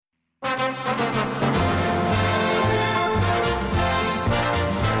Greetings,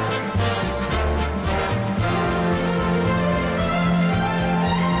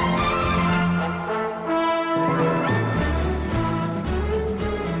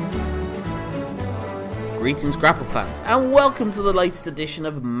 Grapple fans, and welcome to the latest edition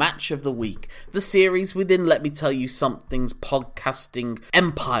of Match of the Week, the series within Let Me Tell You Something's podcasting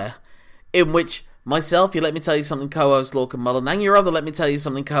empire, in which myself, your Let Me Tell You Something co-host Lorcan Mullen, and your other Let Me Tell You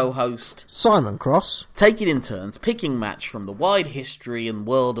Something co-host Simon Cross take it in turns, picking match from the wide history and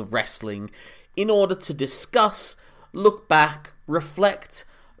world of wrestling in order to discuss, look back, reflect,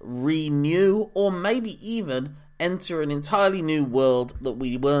 renew, or maybe even enter an entirely new world that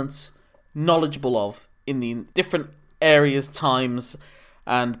we weren't knowledgeable of in the different areas, times,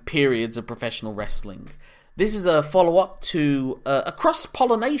 and periods of professional wrestling. This is a follow-up to a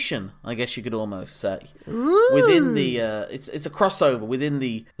cross-pollination, I guess you could almost say. Within the, it's a crossover within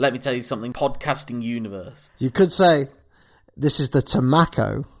the Let Me Tell You Something podcasting universe. You could say this is the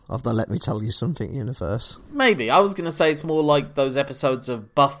tobacco of the Let Me Tell You Something universe. Maybe. I was going to say it's more like those episodes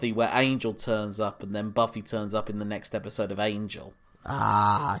of Buffy where Angel turns up and then Buffy turns up in the next episode of Angel.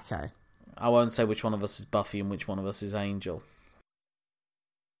 Ah, okay. I won't say which one of us is Buffy and which one of us is Angel.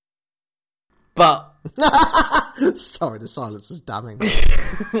 But... Sorry, the silence was damning.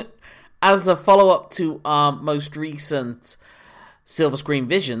 As a follow-up to our most recent Silver Screen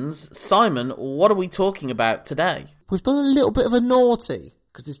Visions, Simon, what are we talking about today? We've done a little bit of a naughty,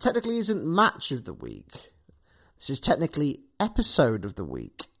 because this technically isn't Match of the Week. This is technically Episode of the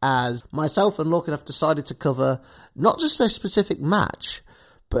Week, as myself and Lorcan have decided to cover not just a specific match,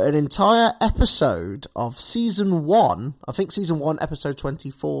 but an entire episode of Season 1, I think Season 1, Episode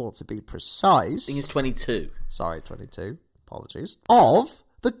 24 to be precise. I think it's 22. Sorry, 22. Apologies. Of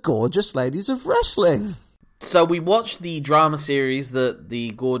The Gorgeous Ladies of Wrestling. So we watched the drama series that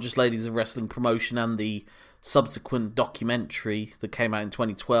the Gorgeous Ladies of Wrestling promotion and the subsequent documentary that came out in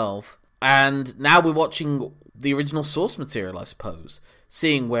 2012. And now we're watching the original source material, I suppose.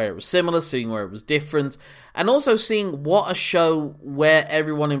 Seeing where it was similar, seeing where it was different, and also seeing what a show where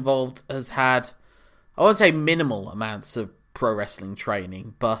everyone involved has had, I won't say minimal amounts of pro wrestling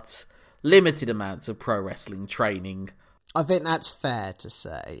training, but limited amounts of pro wrestling training. I think that's fair to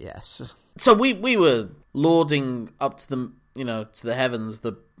say, yes. So we were lauding up to the, to the heavens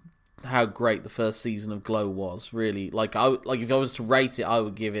how great the first season of Glow was, really. Like if I was to rate it, I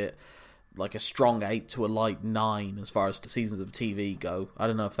would give it like a strong 8 to a light 9 as far as the seasons of TV go. I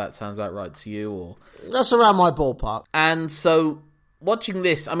don't know if that sounds about right to you or... That's around my ballpark. And so, watching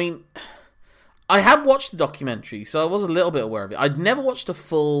this, I had watched the documentary, so I was a little bit aware of it. I'd never watched a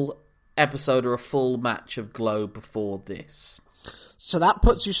full episode or a full match of Glow before this. So that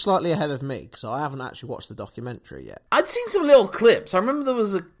puts you slightly ahead of me, because I haven't actually watched the documentary yet. I'd seen some little clips. I remember there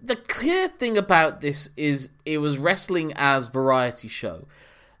was the clear thing about this is it was wrestling as variety show.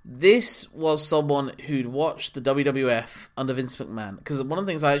 This was someone who'd watched the WWF under Vince McMahon. Because one of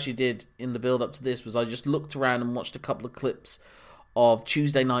the things I actually did in the build-up to this was I just looked around and watched a couple of clips of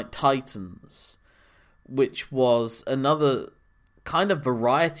Tuesday Night Titans, which was another kind of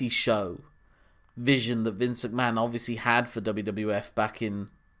variety show vision that Vince McMahon obviously had for WWF back in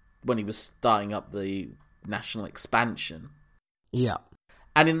when he was starting up the national expansion. Yeah.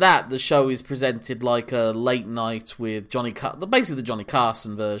 And in that, the show is presented like a late night with basically the Johnny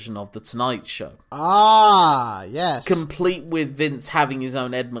Carson version of The Tonight Show. Ah, yes. Complete with Vince having his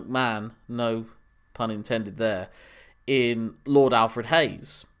own Ed McMahon, no pun intended there, in Lord Alfred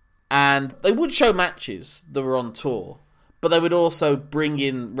Hayes. And they would show matches that were on tour, but they would also bring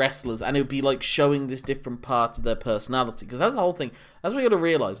in wrestlers, and it would be like showing this different part of their personality. Because that's the whole thing. That's what you got to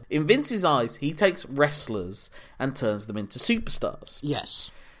realise. In Vince's eyes, he takes wrestlers and turns them into superstars. Yes.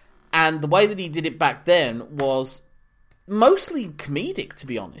 And the way that he did it back then was mostly comedic, to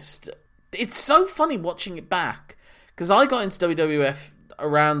be honest. It's so funny watching it back. Because I got into WWF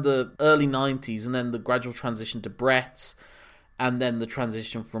around the early 90s, and then the gradual transition to Bret, and then the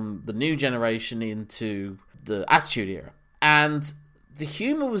transition from the new generation into the Attitude Era. And the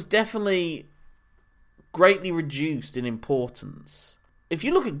humour was definitely greatly reduced in importance. If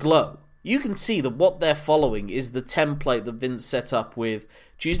you look at Glow, you can see that what they're following is the template that Vince set up with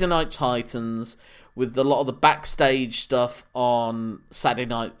Tuesday Night Titans, with a lot of the backstage stuff on Saturday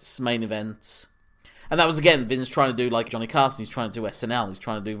night's main events. And that was, again, Vince trying to do like Johnny Carson. He's trying to do SNL. He's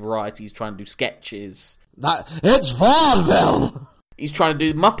trying to do variety. He's trying to do sketches. It's vaudeville! He's trying to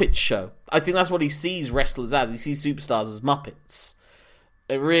do the Muppet Show. I think that's what he sees wrestlers as. He sees superstars as Muppets.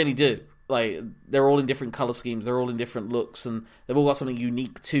 They really do. like they're all in different color schemes, they're all in different looks, and they've all got something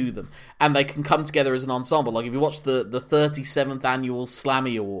unique to them, and they can come together as an ensemble. Like if you watch the 37th annual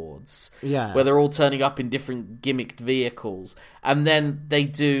Slammy Awards, where they're all turning up in different gimmicked vehicles, and then they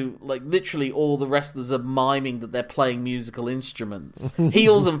do like literally all the wrestlers are miming that they're playing musical instruments,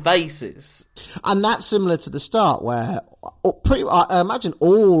 heels and faces, and that's similar to the start where I imagine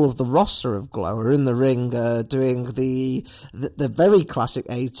all of the roster of Glow are in the ring doing the very classic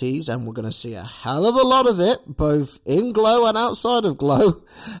 80s, and we're going to see a hell of a lot of it, both in Glow and outside of Glow,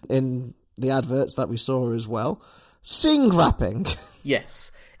 in the adverts that we saw as well. Sing rapping.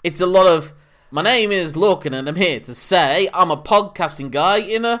 Yes. It's a lot of, my name is Lorcan and I'm here to say I'm a podcasting guy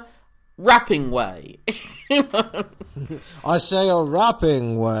in a rapping way. I say a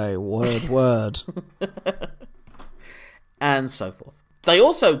rapping way, word. And so forth. They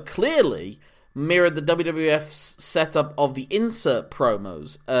also clearly mirrored the WWF's setup of the insert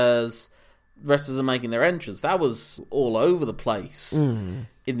promos as wrestlers are making their entrance. That was all over the place in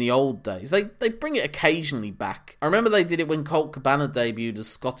the old days. They bring it occasionally back. I remember they did it when Colt Cabana debuted as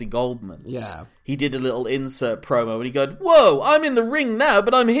Scotty Goldman. Yeah. He did a little insert promo and he goes, "Whoa, I'm in the ring now,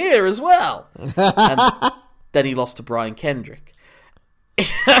 but I'm here as well." And then he lost to Brian Kendrick.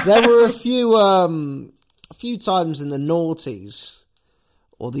 There were a few times in the noughties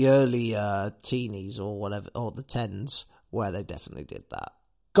or the early teenies or whatever, or the tens, where they definitely did that.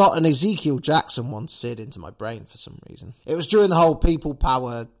 Got an Ezekiel Jackson one seared into my brain for some reason. It was during the whole People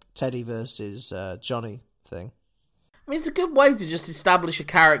Power Teddy versus Johnny thing. I mean, it's a good way to just establish a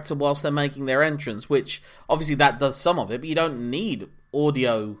character whilst they're making their entrance, which obviously that does some of it, but you don't need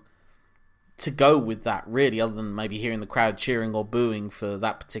audio to go with that, really, other than maybe hearing the crowd cheering or booing for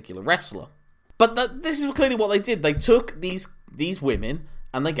that particular wrestler. But this is clearly what they did. They took these women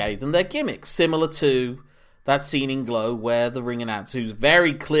and they gave them their gimmicks, similar to that scene in Glow where the ring announcer, who's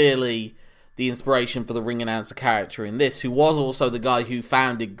very clearly the inspiration for the ring announcer character in this, who was also the guy who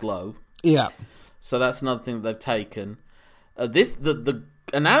founded Glow. Yeah. So that's another thing that they've taken. The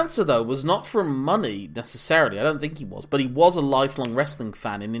announcer, though, was not from money, necessarily. I don't think he was. But he was a lifelong wrestling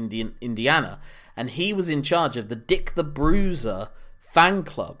fan in Indiana. And he was in charge of the Dick the Bruiser fan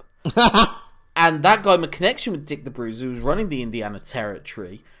club. And that got him a connection with Dick the Bruiser, who was running the Indiana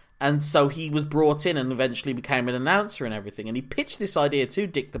territory. And so he was brought in and eventually became an announcer and everything. And he pitched this idea to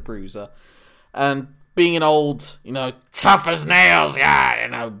Dick the Bruiser. And being an old, tough as nails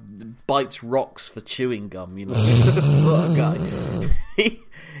guy, bites rocks for chewing gum, sort of guy.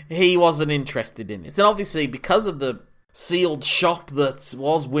 He wasn't interested in it. And obviously, because of the sealed shop that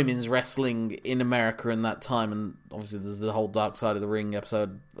was women's wrestling in America in that time, and obviously there's the whole Dark Side of the Ring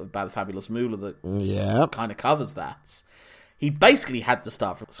episode about the Fabulous Moolah that kind of covers that. He basically had to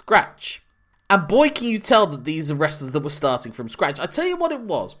start from scratch. And boy, can you tell that these are wrestlers that were starting from scratch. I tell you what it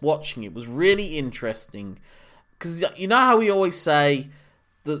was, watching it was really interesting. Because you know how we always say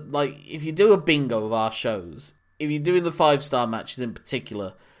that, like, if you do a bingo of our shows, if you're doing the 5-star matches in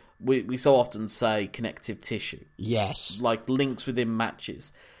particular, we so often say connective tissue. Yes. Like links within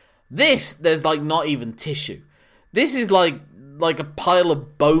matches. There's like not even tissue. This is like a pile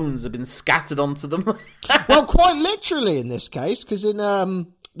of bones have been scattered onto them. Well, quite literally in this case, because in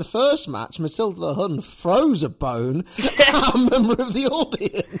the first match, Matilda the Hun froze a bone at a member of the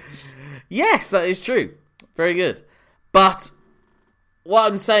audience. Yes, that is true. Very good. But what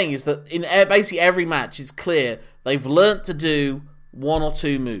I'm saying is that in basically every match, it's clear they've learnt to do one or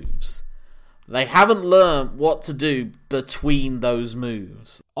two moves. They haven't learned what to do between those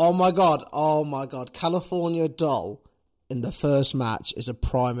moves. Oh my god. California Doll in the first match is a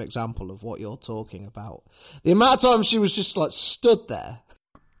prime example of what you're talking about. The amount of time she was just like stood there.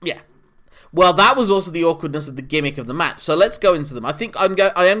 Yeah. Well, that was also the awkwardness of the gimmick of the match. So let's go into them. I think I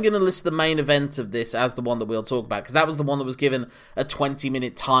am going to list the main event of this as the one that we'll talk about, because that was the one that was given a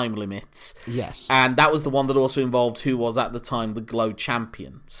 20-minute time limit. Yes. And that was the one that also involved who was at the time the Glow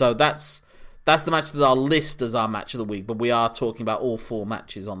champion. So that's the match that I'll list as our match of the week, but we are talking about all 4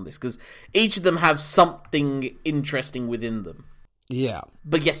 matches on this, because each of them have something interesting within them. Yeah.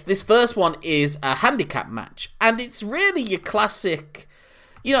 But yes, this first one is a handicap match, and it's really your classic...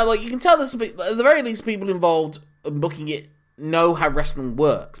 you can tell there's at the very least people involved in booking it know how wrestling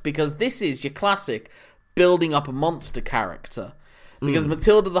works, because this is your classic building up a monster character. Because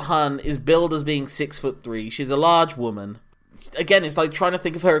Matilda the Hun is billed as being 6'3". She's a large woman. Again, it's like trying to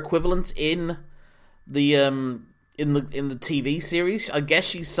think of her equivalent in the TV series. I guess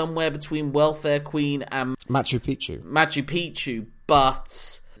she's somewhere between Welfare Queen and Machu Picchu,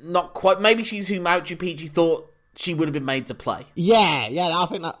 but not quite. Maybe she's who Machu Picchu thought she would have been made to play. Yeah, I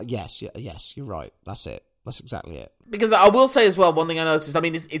think that... Yes, you're right. That's it. That's exactly it. Because I will say as well, one thing I noticed, I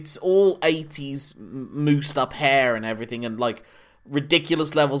mean, it's all 80s moosed up hair and everything, and like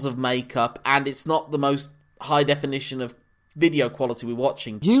ridiculous levels of makeup, and it's not the most high definition of video quality we're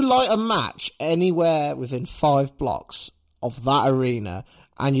watching. You light a match anywhere within 5 blocks of that arena,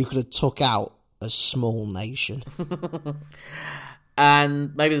 and you could have took out a small nation.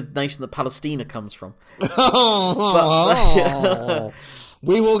 And maybe the nation that Palestina comes from.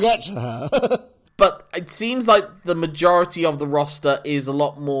 We will get to her. But it seems like the majority of the roster is a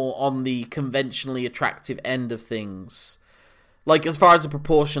lot more on the conventionally attractive end of things. Like, as far as the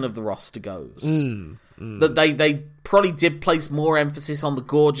proportion of the roster goes. That they probably did place more emphasis on the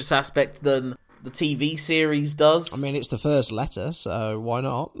gorgeous aspect than the TV series does. I mean, it's the first letter, so why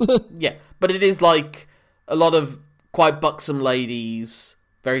not? Yeah, but it is like a lot of quite buxom ladies,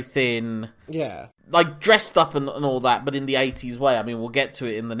 very thin. Yeah. Like, dressed up and all that, but in the 80s way. I mean, we'll get to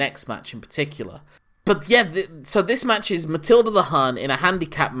it in the next match in particular. But yeah, so this match is Matilda the Hun in a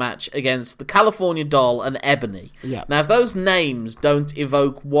handicap match against the California Doll and Ebony. Yeah. Now, if those names don't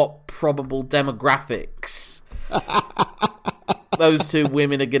evoke what probable demographics those two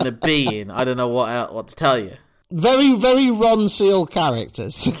women are going to be in, I don't know what to tell you. Very, very Ron Seal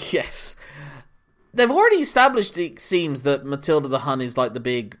characters. Yes. They've already established, it seems, that Matilda the Hun is like the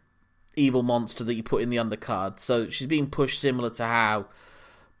big evil monster that you put in the undercard. So she's being pushed similar to how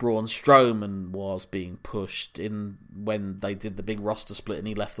Braun Strowman was being pushed in when they did the big roster split and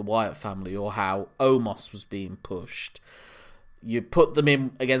he left the Wyatt family, or how Omos was being pushed. You put them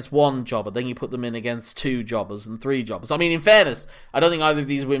in against one jobber, then you put them in against 2 jobbers and 3 jobbers. I mean, in fairness, I don't think either of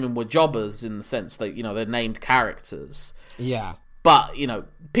these women were jobbers in the sense that, you know, they're named characters. Yeah. But, you know,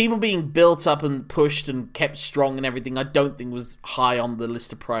 people being built up and pushed and kept strong and everything, I don't think was high on the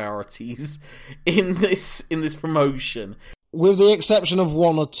list of priorities in this promotion. With the exception of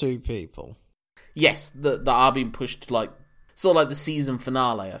 1 or 2 people. Yes, that are being pushed to, like, sort of like the season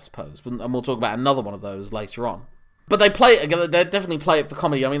finale, I suppose. And we'll talk about another one of those later on. But they play it, they definitely play it for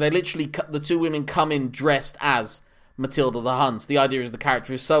comedy. I mean, they literally, the 2 women come in dressed as Matilda the Hun. So the idea is the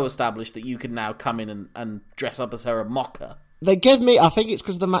character is so established that you can now come in and dress up as her and mock her. They give me, I think it's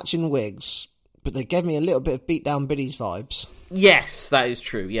because of the matching wigs, but they gave me a little bit of Beat Down Biddies vibes. Yes, that is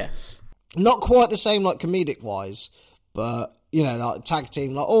true, yes. Not quite the same, like, comedic-wise, but, you know, like, tag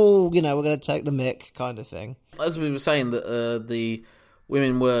team, like, oh, you know, we're going to take the mick kind of thing. As we were saying, that the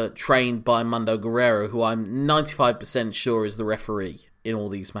women were trained by Mundo Guerrero, who I'm 95% sure is the referee in all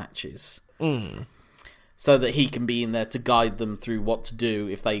these matches. So that he can be in there to guide them through what to do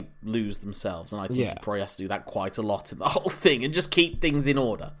if they lose themselves. And I think he probably has to do that quite a lot in the whole thing and just keep things in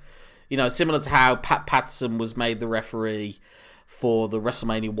order. You know, similar to how Pat Patterson was made the referee for the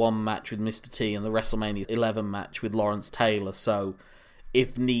WrestleMania 1 match with Mr. T and the WrestleMania 11 match with Lawrence Taylor. So,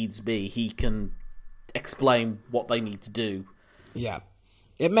 if needs be, he can explain what they need to do. Yeah.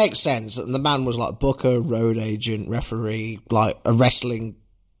 It makes sense. And the man was like booker, road agent, referee, like a wrestling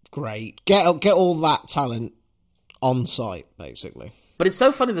great. Get all that talent on site, basically. But it's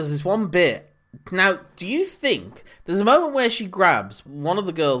so funny, there's this one bit. Now, do you think there's a moment where she grabs one of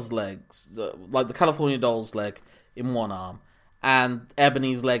the girl's legs, like the California Doll's leg in one arm, and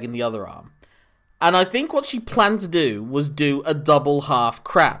Ebony's leg in the other arm? And I think what she planned to do was do a double half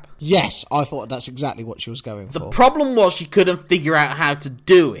crab. Yes, I thought that's exactly what she was going for. The problem was she couldn't figure out how to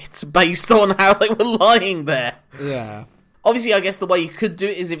do it based on how they were lying there. Yeah. Obviously, I guess the way you could do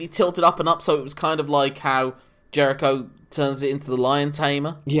it is if you tilt it up and up, so it was kind of like how Jericho turns it into the Lion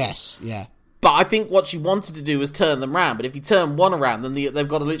Tamer. Yes, yeah. But I think what she wanted to do was turn them round. But if you turn one around, then they've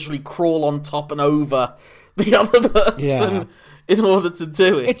got to literally crawl on top and over the other person in order to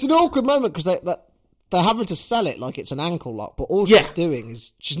do it. It's an awkward moment because they're having to sell it like it's an ankle lock, but all she's doing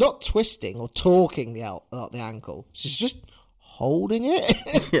is she's not twisting or torquing the ankle. She's just holding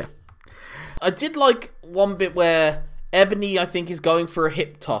it. Yeah. I did like one bit where Ebony, I think, is going for a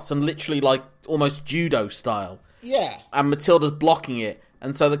hip toss and literally like almost judo style. Yeah. And Matilda's blocking it.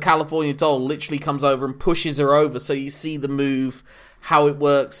 And so the California Doll literally comes over and pushes her over, so you see the move, how it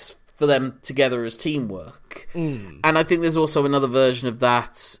works for them together as teamwork. And I think there's also another version of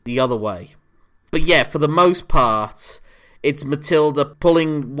that the other way. But yeah, for the most part, it's Matilda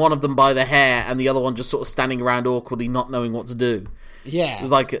pulling one of them by the hair and the other one just sort of standing around awkwardly, not knowing what to do. Yeah.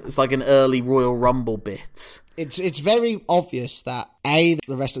 It's like an early Royal Rumble bit. It's very obvious that A,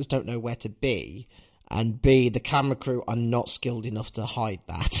 the wrestlers don't know where to be, and B, the camera crew are not skilled enough to hide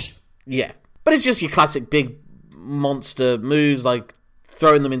that. Yeah. But it's just your classic big monster moves, like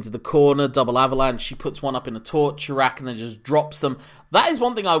throwing them into the corner, double avalanche. She puts one up in a torture rack and then just drops them. That is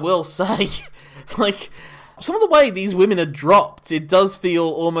one thing I will say. Like, some of the way these women are dropped, it does feel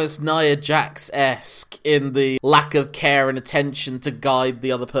almost Nia Jax-esque in the lack of care and attention to guide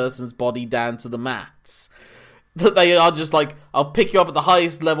the other person's body down to the mats. That they are just like, I'll pick you up at the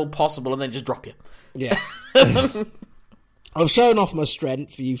highest level possible and then just drop you. Yeah. I've shown off my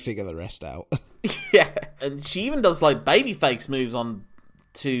strength, you figure the rest out. Yeah, and she even does like babyface moves on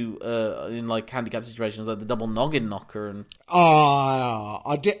to in like handicap situations, like the double noggin knocker and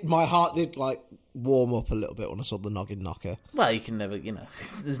I did. My heart did like warm up a little bit when I saw the noggin knocker. Well, you can never,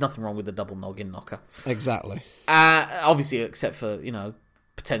 there's nothing wrong with the double noggin knocker. Exactly. Obviously, except for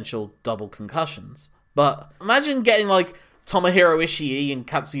potential double concussions. But imagine getting like Tomohiro Ishii and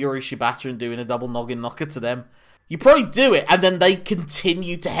Katsuyori Shibata and doing a double noggin knocker to them. You probably do it, and then they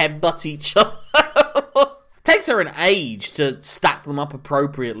continue to headbutt each other. Takes her an age to stack them up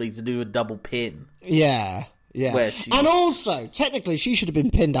appropriately to do a double pin. Yeah. And also, technically, she should have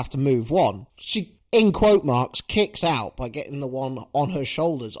been pinned after move 1. She, in quote marks, kicks out by getting the one on her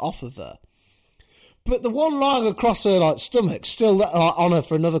shoulders off of her. But the one lying across her stomach still on her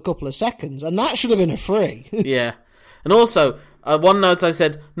for another couple of seconds, and that should have been a free. Yeah. And also, one note I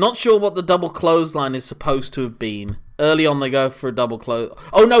said, not sure what the double clothesline is supposed to have been. Early on, they go for a double close.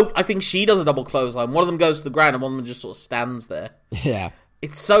 Oh, no, I think she does a double clothesline. One of them goes to the ground, and one of them just sort of stands there. Yeah.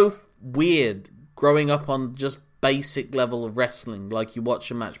 It's so weird growing up on just basic level of wrestling. Like, you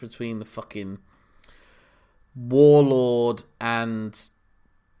watch a match between the fucking Warlord and,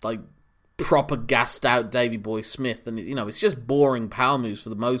 like, proper gassed out Davey Boy Smith, and it's just boring power moves for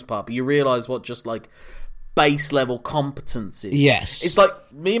the most part, but you realise what just like base level competence is. Yes. It's like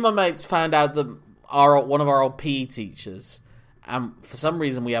me and my mates found out that one of our old PE teachers, and for some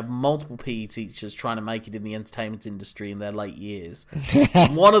reason we have multiple PE teachers trying to make it in the entertainment industry in their late years.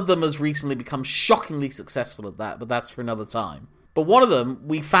 And one of them has recently become shockingly successful at that, but that's for another time. But one of them,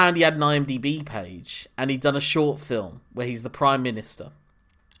 we found he had an IMDb page, and he'd done a short film where he's the Prime Minister.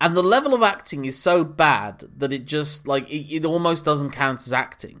 And the level of acting is so bad that it just, it almost doesn't count as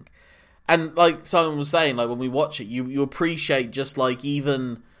acting. And, like someone was saying, when we watch it, you appreciate just,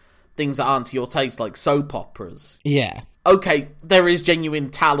 even things that aren't to your taste, like soap operas. Yeah. Okay, there is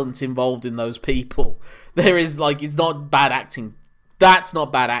genuine talent involved in those people. There is, it's not bad acting. That's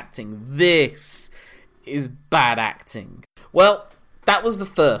not bad acting. This is bad acting. Well, that was the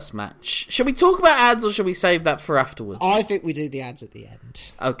first match. Should we talk about ads or should we save that for afterwards? I think we do the ads at the end.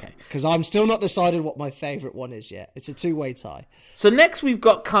 Okay. Because I'm still not decided what my favourite one is yet. It's a two-way tie. So next we've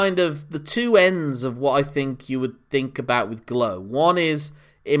got kind of the two ends of what I think you would think about with Glow. One is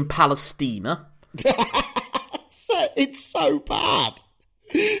in Palestina. It's so bad.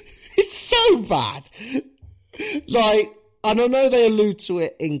 It's so bad. And I know they allude to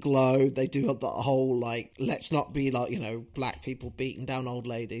it in Glow. They do the whole, let's not be black people beating down old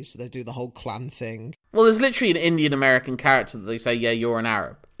ladies. So they do the whole clan thing. Well, there's literally an Indian-American character that they say, yeah, you're an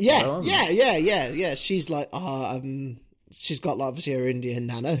Arab. Yeah, yeah. She's she's got, obviously her Indian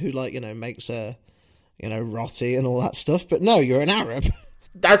nana who, makes her, roti and all that stuff. But no, you're an Arab.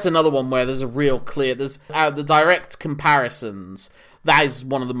 That's another one where there's a real clear... There's the direct comparisons... That is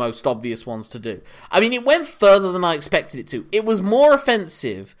one of the most obvious ones to do. I mean, it went further than I expected it to. It was more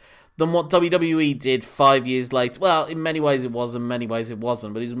offensive than what WWE did 5 years later. Well, in many ways it was, in many ways it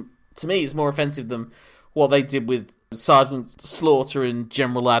wasn't. But to me, it's more offensive than what they did with Sergeant Slaughter and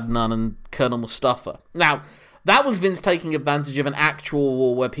General Adnan and Colonel Mustafa. Now, that was Vince taking advantage of an actual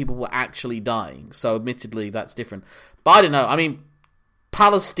war where people were actually dying. So, admittedly, that's different. But I don't know. I mean,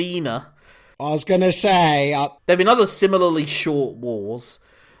 Palestina... I was going to say... There have been other similarly short wars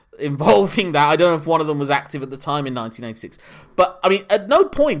involving that. I don't know if one of them was active at the time in 1986. But, I mean, at no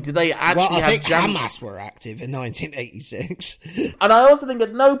point did they actually I think Hamas were active in 1986. And I also think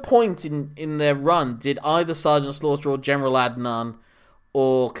at no point in their run did either Sergeant Slaughter or General Adnan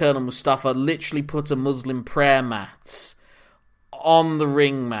or Colonel Mustafa literally put a Muslim prayer mat on the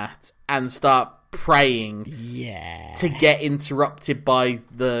ring mat and start praying to get interrupted by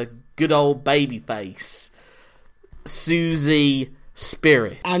the... good old babyface, Susie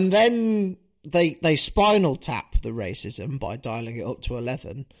Spirit. And then they spinal tap the racism by dialing it up to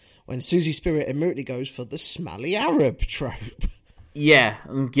 11 when Susie Spirit immediately goes for the smelly Arab trope. Yeah,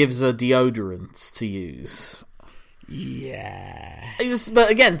 and gives her deodorant to use. Yeah. But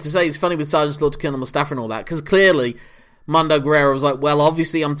again, to say it's funny with Sergeant Slaughter, Colonel Mustafa and all that, because clearly Mando Guerrero was like, well,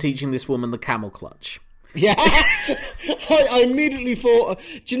 obviously I'm teaching this woman the camel clutch. Yeah, I immediately thought.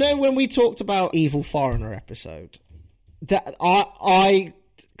 Do you know when we talked about Evil Foreigner episode? That I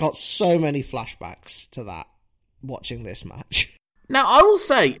got so many flashbacks to that watching this match. Now I will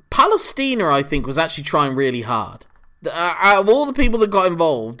say, Palestina, I think, was actually trying really hard. Out of all the people that got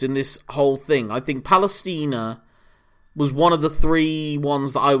involved in this whole thing, I think Palestina was one of the three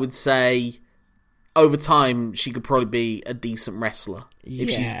ones that I would say, over time, she could probably be a decent wrestler. If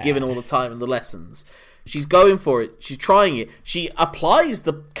she's given all the time and the lessons. She's going for it. She's trying it. She applies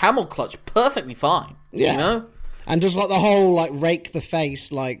the camel clutch perfectly fine. Yeah. You know? And does like the whole like rake the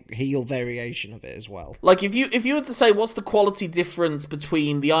face like heel variation of it as well. Like if you were to say what's the quality difference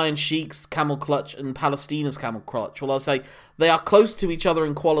between the Iron Sheik's camel clutch and Palestina's camel clutch, well, I'll say they are closer to each other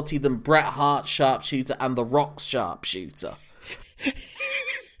in quality than Bret Hart's sharpshooter and The Rock's sharpshooter.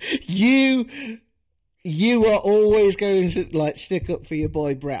 You are always going to like stick up for your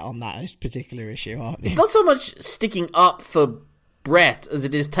boy Bret on that particular issue, aren't you? It's not so much sticking up for Bret as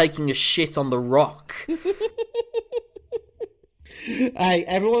it is taking a shit on The Rock. Hey,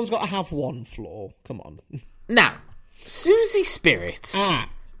 everyone's got to have one flaw. Come on. Now, Susie Spirit.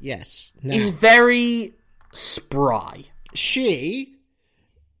 Yes. Is very spry. She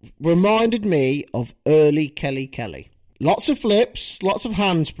reminded me of early Kelly Kelly. Lots of flips, lots of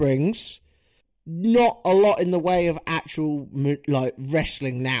handsprings. Not a lot in the way of actual like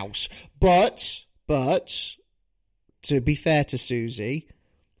wrestling nows. But to be fair to Susie,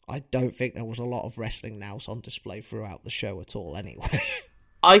 I don't think there was a lot of wrestling nows on display throughout the show at all anyway.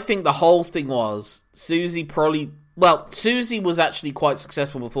 I think the whole thing was Susie was actually quite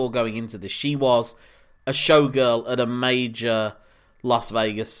successful before going into this. She was a showgirl at a major Las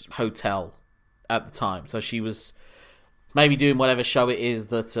Vegas hotel at the time. So she was maybe doing whatever show it is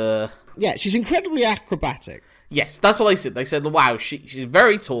that... Yeah, she's incredibly acrobatic. Yes, that's what they said. They said, wow, she's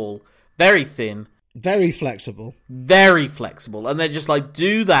very tall, very thin. Very flexible. Very flexible. And they're just like,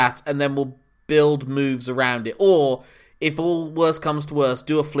 do that, and then we'll build moves around it. Or, if all worse comes to worse,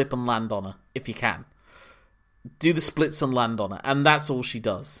 do a flip and land on her, if you can. Do the splits and land on her. And that's all she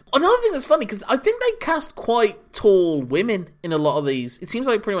does. Another thing that's funny, because I think they cast quite tall women in a lot of these. It seems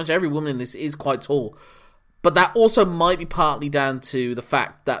like pretty much every woman in this is quite tall. But that also might be partly down to the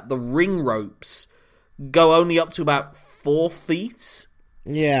fact that the ring ropes go only up to about 4 feet.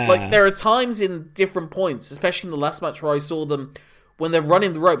 Yeah. Like, there are times in different points, especially in the last match where I saw them, when they're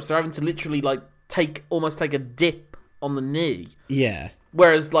running the ropes, they're having to literally, like, almost take a dip on the knee. Yeah.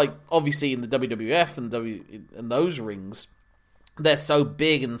 Whereas, like, obviously in the WWF and those rings, they're so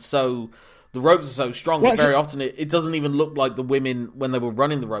big and so... The ropes are so strong that very often it doesn't even look like the women when they were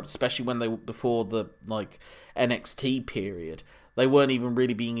running the ropes, especially when they were before the like NXT period. They weren't even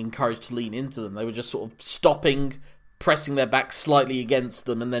really being encouraged to lean into them. They were just sort of stopping, pressing their back slightly against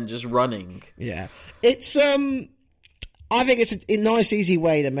them, and then just running. Yeah, it's I think it's a nice, easy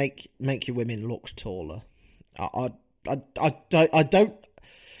way to make your women look taller. I don't.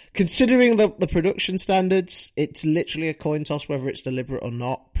 Considering the production standards, it's literally a coin toss whether it's deliberate or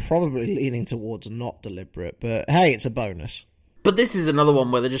not. Probably leaning towards not deliberate, but hey, it's a bonus. But this is another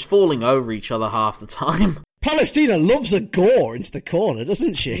one where they're just falling over each other half the time. Palestina loves a gore into the corner,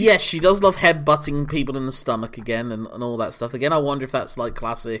 doesn't she? Yes, she does love headbutting people in the stomach again and all that stuff. Again, I wonder if that's like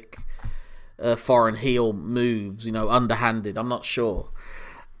classic foreign heel moves, underhanded. I'm not sure.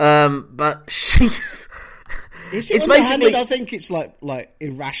 But she's... It's basically, I think it's like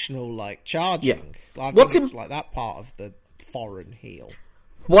irrational, like charging. Yeah. I think it's like that part of the foreign heel.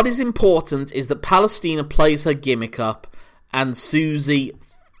 What is important is that Palestina plays her gimmick up, and Susie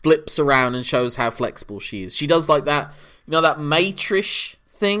flips around and shows how flexible she is. She does like that, that Matrix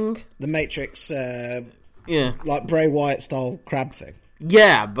thing. The Matrix, yeah, like Bray Wyatt style crab thing.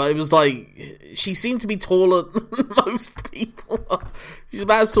 Yeah, but it was like, she seemed to be taller than most people. She's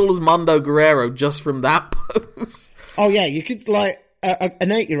about as tall as Mondo Guerrero just from that pose. Oh yeah, you could, like, an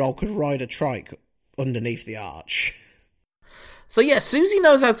 8-year-old could ride a trike underneath the arch. So yeah, Susie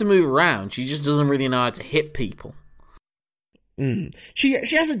knows how to move around, she just doesn't really know how to hit people. She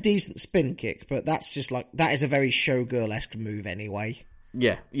has a decent spin kick, but that's just like, that is a very showgirl-esque move anyway.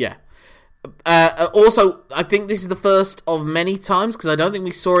 Yeah. Also, I think this is the first of many times, because I don't think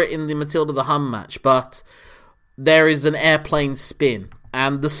we saw it in the Matilda the Hun match, but there is an airplane spin,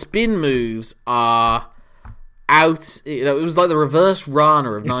 and the spin moves are out. It was like the reverse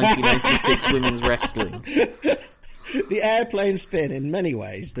Rana of 1996 women's wrestling. The airplane spin, in many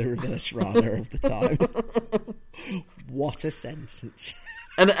ways, the reverse Rana of the time. What a sentence.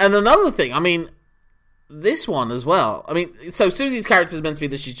 And another thing, this one as well. So Susie's character is meant to be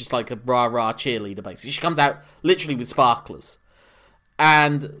that she's just like a rah-rah cheerleader, basically. She comes out literally with sparklers.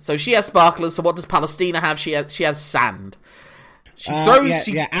 And so she has sparklers, so what does Palestina have? She has sand. She throws...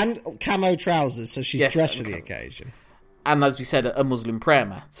 and camo trousers, so she's dressed for the occasion. And as we said, a Muslim prayer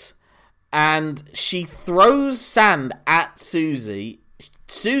mat. And she throws sand at Susie.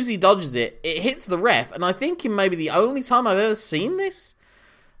 Susie dodges it. It hits the ref, and I think in maybe the only time I've ever seen this,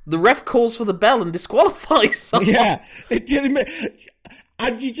 the ref calls for the bell and disqualifies someone. Yeah,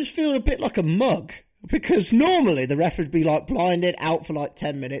 and you just feel a bit like a mug, because normally the ref would be like blinded, out for like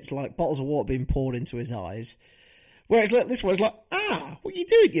 10 minutes, like bottles of water being poured into his eyes. Whereas like, this one's like, what are you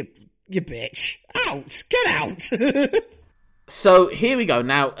doing, you bitch? Out, get out. So here we go.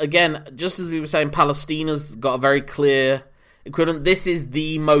 Now, again, just as we were saying, Palestina's got a very clear equivalent. This is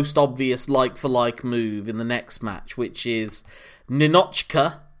the most obvious like-for-like move in the next match, which is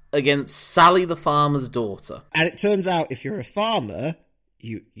Ninochka against Sally the farmer's daughter. And it turns out if you're a farmer,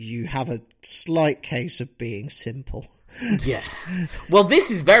 you have a slight case of being simple. Yeah. Well,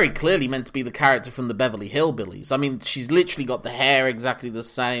 this is very clearly meant to be the character from the Beverly Hillbillies. I mean, she's literally got the hair exactly the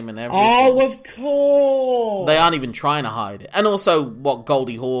same and everything. Oh, of course! They aren't even trying to hide it. And also, what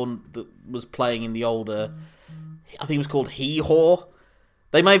Goldie Hawn was playing in the older... I think it was called Hee-Haw.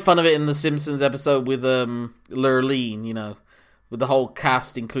 They made fun of it in the Simpsons episode with Lurleen, you know, with the whole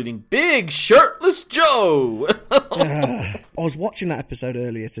cast, including Big Shirtless Joe. I was watching that episode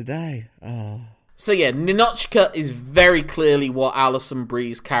earlier today. So yeah, Ninochka is very clearly what Alison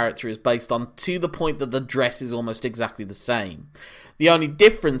Brie's character is based on, to the point that the dress is almost exactly the same. The only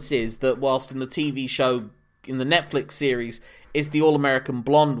difference is that whilst in the TV show, in the Netflix series, it's the all-American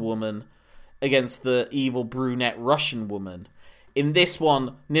blonde woman against the evil brunette Russian woman. In this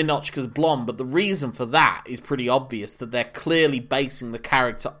one, Ninochka's blonde, but the reason for that is pretty obvious, that they're clearly basing the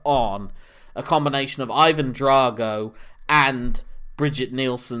character on a combination of Ivan Drago and Bridget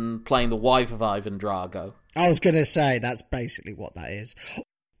Nielsen playing the wife of Ivan Drago. I was going to say, that's basically what that is.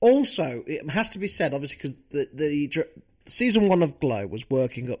 Also, it has to be said, obviously, because the season 1 of Glow was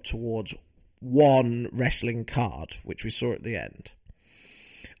working up towards one wrestling card, which we saw at the end.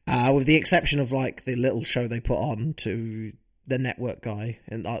 With the exception of, like, the little show they put on to the network guy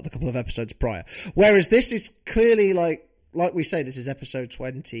in the couple of episodes prior. Whereas this is clearly, like we say, this is episode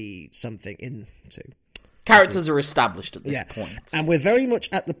 20-something into. Characters are established at this point. And we're very much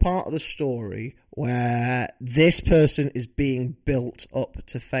at the part of the story where this person is being built up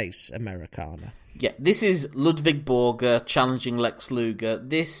to face Americana. Yeah, this is Ludwig Borger challenging Lex Luger.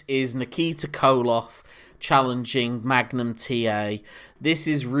 This is Nikita Koloff challenging Magnum TA. This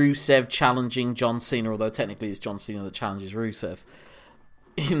is Rusev challenging John Cena, although technically it's John Cena that challenges Rusev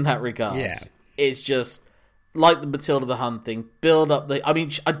in that regard. Yeah. It's just... like the Matilda the Hun thing, build up the... I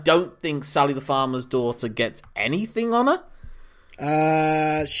mean, I don't think Sally the farmer's daughter gets anything on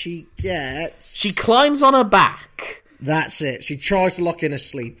her. She gets... She climbs on her back. That's it. She tries to lock in a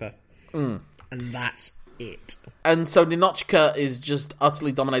sleeper. And that's it. And so Ninochka is just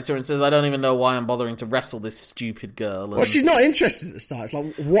utterly dominates her and says, I don't even know why I'm bothering to wrestle this stupid girl. And... well, she's not interested at the start. It's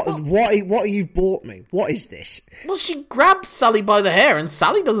like, what have you bought me? What is this? Well, she grabs Sally by the hair, and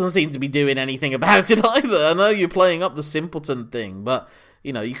Sally doesn't seem to be doing anything about it either. I know you're playing up the simpleton thing, but,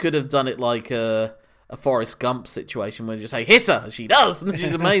 you know, you could have done it like a Forrest Gump situation where you just say, hit her! She does! And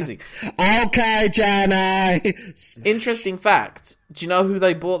she's amazing. Okay, Jenny! Interesting fact. Do you know who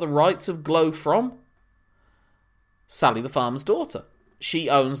they bought the rights of Glow from? Sally the farmer's daughter. She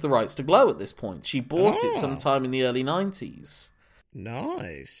owns the rights to Glow at this point. She bought it sometime in the early 90s.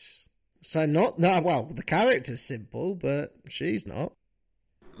 Nice. So well, the character's simple, but she's not.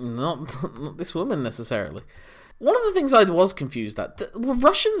 Not this woman, necessarily. One of the things I was confused at, were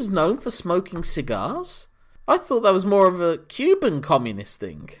Russians known for smoking cigars? I thought that was more of a Cuban communist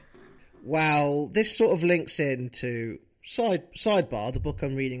thing. Well, this sort of links into... Sidebar, the book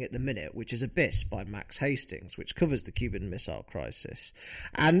I'm reading at the minute, which is Abyss by Max Hastings, which covers the Cuban Missile Crisis.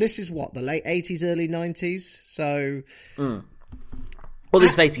 And this is what, the late 80s, early 90s? So... Well,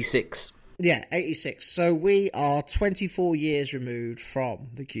 this is 86. Yeah, 86. So we are 24 years removed from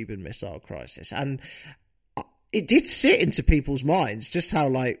the Cuban Missile Crisis. And it did sit into people's minds just how,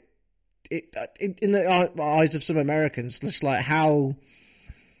 like, in the eyes of some Americans, just like how...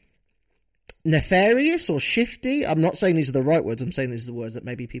 nefarious or shifty, I'm not saying these are the right words, I'm saying these are the words that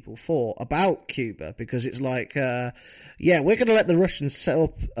maybe people thought about Cuba, because it's like, we're going to let the Russians set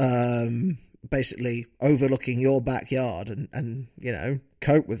up, basically overlooking your backyard and, you know,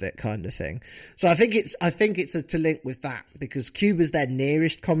 cope with it kind of thing. So I think it's to link with that, because Cuba's their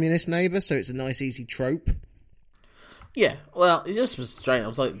nearest communist neighbour, so it's a nice easy trope. Yeah, well, it just was strange. I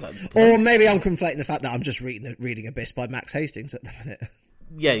was like... Or maybe I'm conflating the fact that I'm just reading Abyss by Max Hastings at the minute.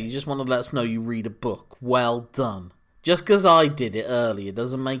 Yeah, you just want to let us know you read a book. Well done. Just because I did it earlier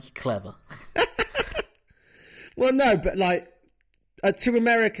doesn't make you clever. Well, no, but like, to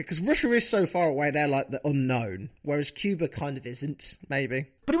America, because Russia is so far away, they're like the unknown, whereas Cuba kind of isn't, maybe.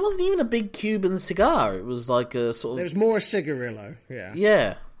 But it wasn't even a big Cuban cigar. It was like a sort of... It was more a cigarillo, yeah.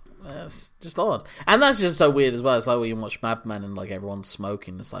 Yeah. That's just odd. And that's just so weird as well. It's like when you watch Mad Men and like everyone's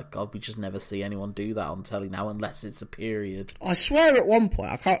smoking. It's like, God, we just never see anyone do that on telly now unless it's a period. I swear at one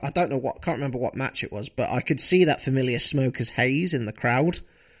point, I can't remember what match it was, but I could see that familiar smoker's haze in the crowd.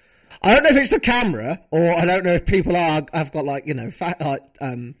 I don't know if it's the camera, or I don't know if people have got like,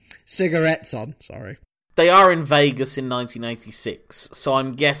 cigarettes on. Sorry. They are in Vegas in 1986, so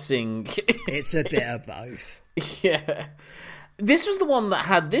I'm guessing... It's a bit of both. Yeah. This was the one that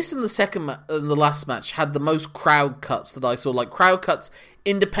had... This and the last match had the most crowd cuts that I saw. Like, crowd cuts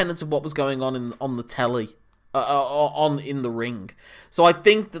independent of what was going on the telly. In the ring. So I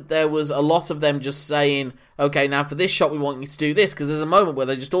think that there was a lot of them just saying, okay, now for this shot we want you to do this, because there's a moment where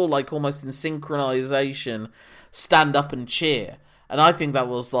they just all like almost in synchronization stand up and cheer. And I think that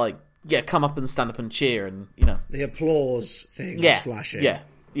was like, yeah, come up and stand up and cheer, and the applause thing flashing. Yeah.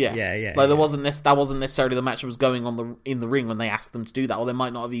 Like that wasn't necessarily the match that was going on in the ring when they asked them to do that, or there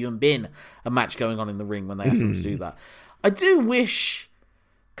might not have even been a match going on in the ring when they asked them to do that. I do wish,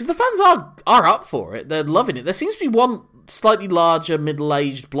 because the fans are up for it. They're loving it. There seems to be one slightly larger,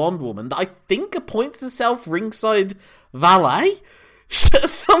 middle-aged blonde woman that I think appoints herself ringside valet at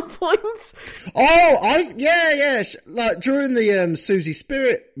some point. Oh, yeah. Like during the Susie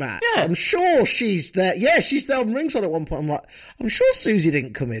Spirit match, yeah. I'm sure she's there. Yeah, she's there on ringside at one point. I'm like, I'm sure Susie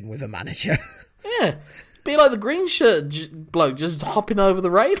didn't come in with a manager. Yeah, be like the green shirt bloke just hopping over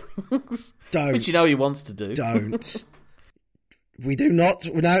the railings. Don't. Which he wants to do. Don't. We do not.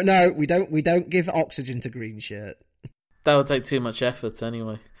 No, we don't. We don't give oxygen to green shirt. That would take too much effort,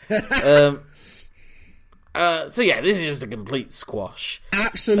 anyway. So yeah, this is just a complete squash.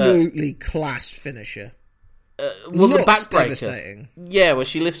 Absolutely class finisher. Well, the backbreaker. Devastating. Yeah, where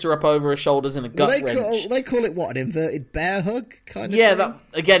she lifts her up over her shoulders in a gut wrench. They call it what, an inverted bear hug kind of thing? Yeah,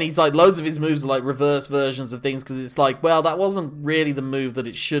 again, he's like, loads of his moves are like reverse versions of things, because it's like, well, that wasn't really the move that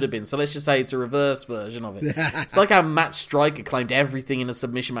it should have been, so let's just say it's a reverse version of it. It's like how Matt Striker claimed everything in a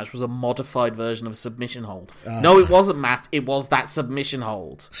submission match was a modified version of a submission hold. No, it wasn't, Matt. It was that submission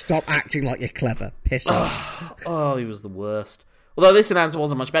hold. Stop acting like you're clever. Piss off. Oh, he was the worst. Although this announcer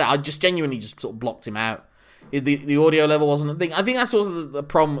wasn't much better. I just genuinely sort of blocked him out. The audio level wasn't a thing. I think that's also the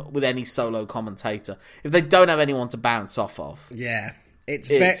problem with any solo commentator. If they don't have anyone to bounce off of. Yeah.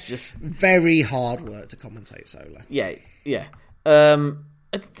 It's just very hard work to commentate solo. Yeah.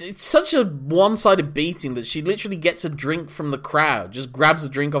 It's such a one-sided beating that she literally gets a drink from the crowd, just grabs a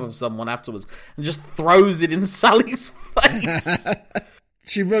drink off of someone afterwards, and just throws it in Sally's face.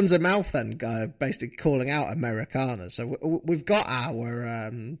 She runs her mouth then, basically calling out Americana. So we've got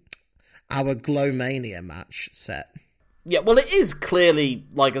our Glowmania match set. Yeah, well, it is clearly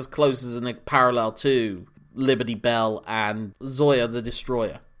like as close as a parallel to Liberty Bell and Zoya the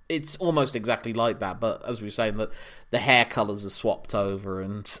Destroyer. It's almost exactly like that, but as we were saying, that the hair colours are swapped over,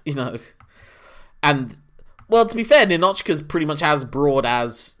 and and well, to be fair, Ninochka's pretty much as broad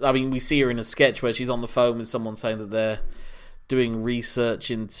as, I mean, we see her in a sketch where she's on the phone with someone saying that they're doing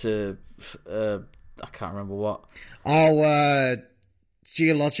research into I can't remember what.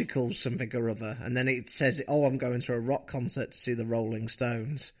 Geological something or other, and then it says, I'm going to a rock concert to see the Rolling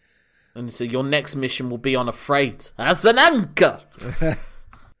Stones. And so your next mission will be on a freight as an anchor.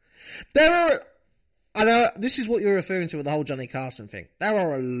 I know this is what you're referring to with the whole Johnny Carson thing. There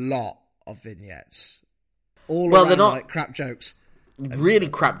are a lot of vignettes. They're not like crap jokes. Really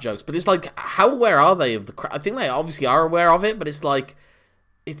crap jokes, but it's like, how aware are they of the crap? I think they obviously are aware of it, but it's like,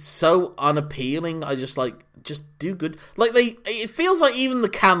 it's so unappealing. I just do good. Like it feels like even the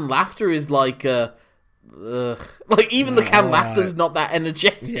canned laughter is like, like even the canned laughter is not that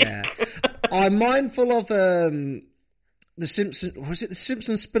energetic. Yeah. I'm mindful of the Simpsons. Was it the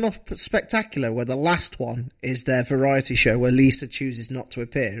Simpsons spin-off Spectacular, where the last one is their variety show where Lisa chooses not to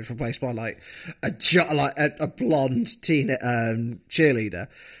appear, it's replaced by like a blonde teen cheerleader,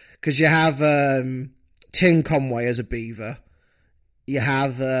 because you have Tim Conway as a beaver. You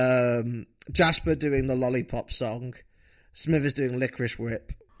have Jasper doing the Lollipop song. Smithers doing Licorice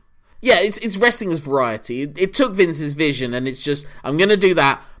Whip. Yeah, it's wrestling as variety. It took Vince's vision, and it's just, I'm going to do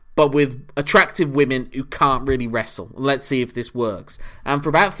that, but with attractive women who can't really wrestle. Let's see if this works. And for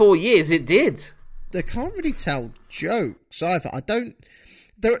about 4 years, it did. They can't really tell jokes either.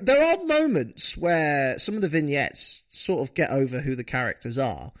 There are moments where some of the vignettes sort of get over who the characters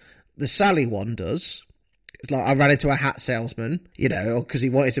are. The Sally one does. It's like, I ran into a hat salesman, you know, because he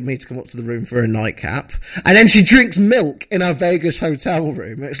wanted me to come up to the room for a nightcap. And then she drinks milk in our Vegas hotel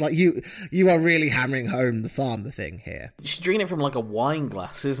room. It's like, you are really hammering home the farmer thing here. She's drinking it from like a wine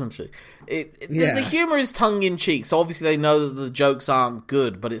glass, isn't she? The humour is tongue-in-cheek, so obviously they know that the jokes aren't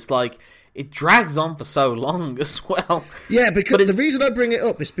good, but it's like, it drags on for so long as well. Yeah, because the reason I bring it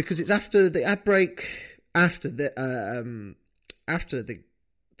up is because it's after the ad break, after the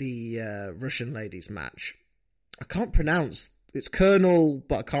Russian ladies match. I can't pronounce, it's Colonel,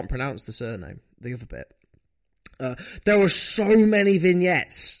 but I can't pronounce the surname, the other bit. There were so many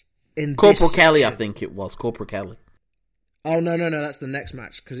vignettes in Corporal Kelly, I think it was. Corporal Kelly. Oh, no, that's the next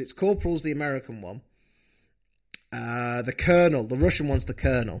match, because it's Corporal's the American one. The Colonel, the Russian one's the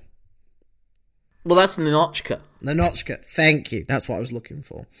Colonel. Well, that's Ninochka. Ninochka, thank you. That's what I was looking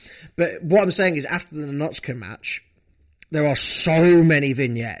for. But what I'm saying is, after the Ninochka match, there are so many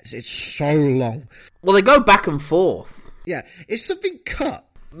vignettes. It's so long. Well, they go back and forth. Yeah, is something cut?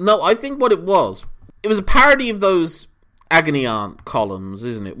 No, I think what it was a parody of those Agony Aunt columns,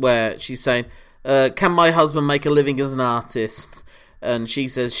 isn't it? Where she's saying, can my husband make a living as an artist? And she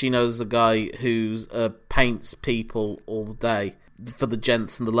says she knows a guy who paints people all day for the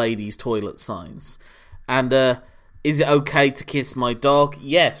gents and the ladies' toilet signs. And is it okay to kiss my dog?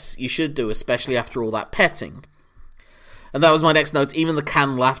 Yes, you should do, especially after all that petting. And that was my next note. Even the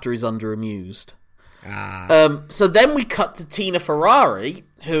canned laughter is under-amused. So then we cut to Tina Ferrari,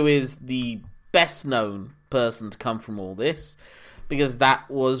 who is the best-known person to come from all this, because that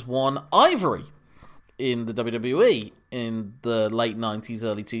was one Ivory in the WWE in the late 90s,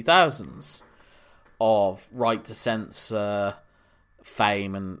 early 2000s, of Right to Censor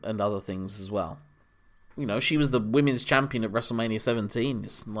fame and other things as well. You know, she was the women's champion at WrestleMania 17.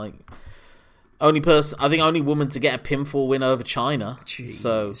 It's like... only woman to get a pinfall win over China. Jeez.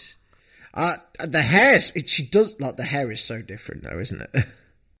 So, the hair, the hair is so different though, isn't it?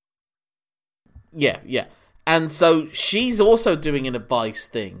 Yeah. And so she's also doing an advice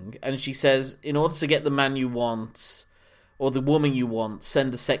thing, and she says, in order to get the man you want, or the woman you want,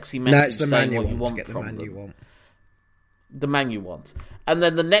 send a sexy message saying what you want from them. The man you want. And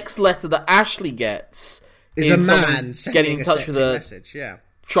then the next letter that Ashley gets is a man getting in touch with her, message, yeah.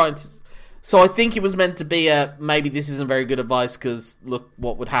 trying to... So I think it was meant to be maybe this isn't very good advice because look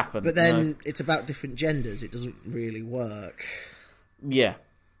what would happen. But then it's about different genders. It doesn't really work. Yeah.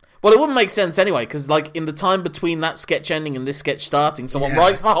 Well, it wouldn't make sense anyway because like in the time between that sketch ending and this sketch starting, someone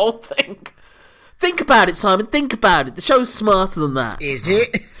writes the whole thing. Think about it, Simon. Think about it. The show's smarter than that. Is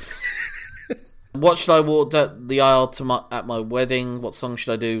it? What should I walk down the aisle at my wedding? What song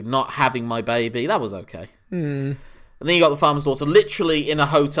should I do? Not Having My Baby. That was okay. And then you got The Farmer's Daughter, literally in a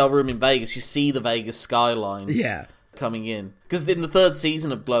hotel room in Vegas. You see the Vegas skyline coming in. Because in the third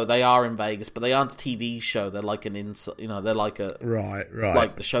season of Glow, they are in Vegas, but they aren't a TV show. They're like they're like a... Right.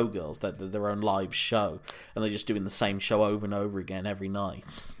 Like the Showgirls. They're their own live show. And they're just doing the same show over and over again every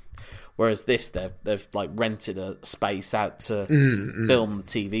night. Whereas this, they've like rented a space out to film the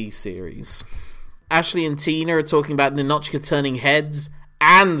TV series. Ashley and Tina are talking about Ninochka turning heads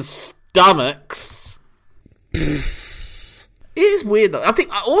and stomachs. It is weird though. I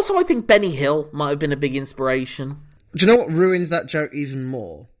think Benny Hill might have been a big inspiration. Do you know what ruins that joke even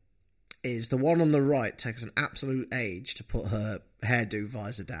more? Is the one on the right takes an absolute age to put her hairdo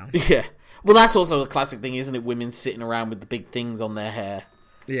visor down. Yeah. Well, that's also a classic thing, isn't it? Women sitting around with the big things on their hair.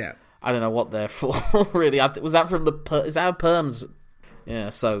 Yeah. I don't know what they're for, really. Was that from is that perms? Yeah,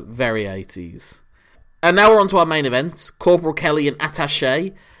 so very 80s. And now we're on to our main event. Corporal Kelly and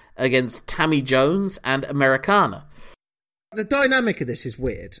Attaché against Tammy Jones and Americana. The dynamic of this is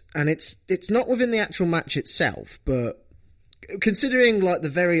weird, and it's not within the actual match itself, but considering like the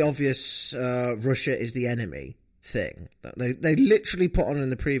very obvious Russia is the enemy thing that they literally put on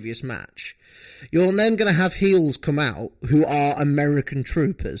in the previous match, you're then going to have heels come out who are American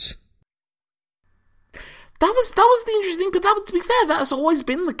troopers. That was the interesting, but to be fair, that has always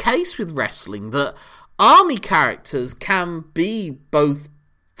been the case with wrestling, that army characters can be both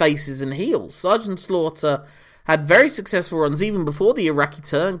faces and heels. Sergeant Slaughter had very successful runs even before the Iraqi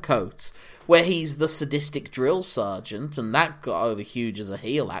Turncoat, where he's the sadistic drill sergeant, and that got over huge as a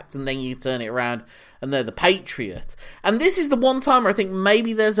heel act, and then you turn it around and they're the Patriot. And this is the one time where I think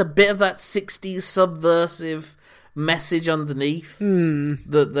maybe there's a bit of that 60s subversive message underneath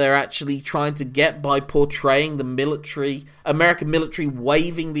that they're actually trying to get by portraying the American military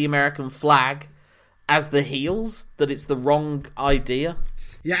waving the American flag as the heels, that it's the wrong idea.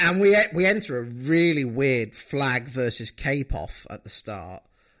 Yeah, and we enter a really weird flag versus cape off at the start.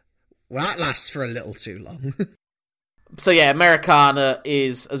 Well, that lasts for a little too long. So yeah, Americana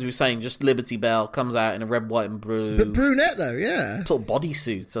is, as we were saying, just Liberty Bell, comes out in a red, white, and blue. But brunette, though, yeah. Sort of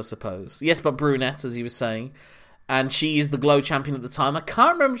bodysuit, I suppose. Yes, but brunette, as you were saying. And she is the Glow champion at the time. I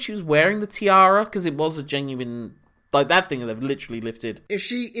can't remember if she was wearing the tiara, because it was a genuine... Like, that thing that they've literally lifted. If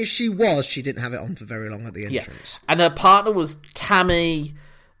she was, she didn't have it on for very long at the entrance. Yeah. And her partner was Tammy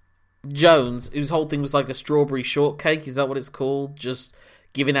Jones, whose whole thing was like a strawberry shortcake. Is that what it's called? Just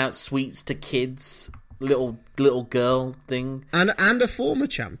giving out sweets to kids. Little girl thing. And a former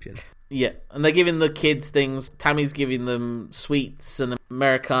champion. Yeah, and they're giving the kids things. Tammy's giving them sweets, and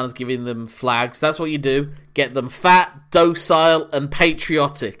Americana's giving them flags. That's what you do. Get them fat, docile, and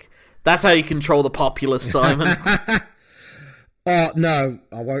patriotic. That's how you control the populace, Simon. No,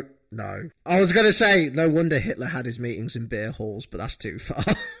 I won't. No. I was going to say, no wonder Hitler had his meetings in beer halls, but that's too far.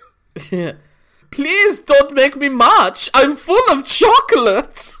 Yeah. Please don't make me march. I'm full of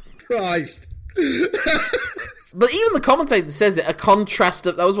chocolate. Christ. But even the commentator says it, a contrast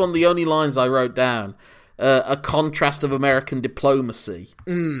of... That was one of the only lines I wrote down. A contrast of American diplomacy.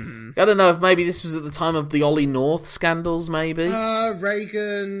 I don't know if maybe this was at the time of the Ollie North scandals, maybe.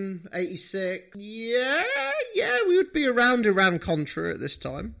 Reagan, 86. Yeah, we would be around Iran-Contra at this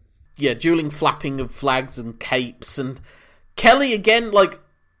time. Yeah, dueling flapping of flags and capes. And Kelly, again, like,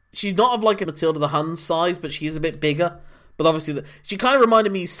 she's not of like a Matilda the Hun size, but she is a bit bigger. But obviously, she kind of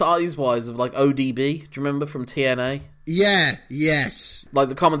reminded me size-wise of, like, ODB. Do you remember from TNA? Yeah, yes. Like,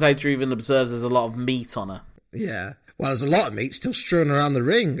 the commentator even observes there's a lot of meat on her. Yeah. Well, there's a lot of meat still strewn around the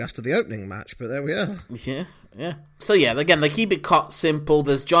ring after the opening match, but there we are. Yeah. So, yeah, again, they keep it simple.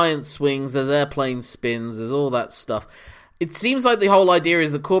 There's giant swings, there's airplane spins, there's all that stuff. It seems like the whole idea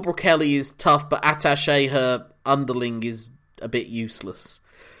is that Corporal Kelly is tough, but Attaché, her underling, is a bit useless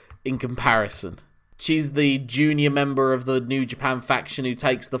in comparison. She's the junior member of the New Japan faction who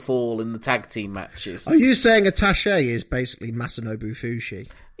takes the fall in the tag team matches. Are you saying Attaché is basically Masanobu Fushi?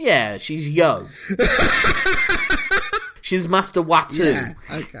 Yeah, she's Yo. She's Master Watu. Yeah,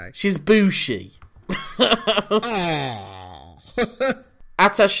 okay. She's Bushi.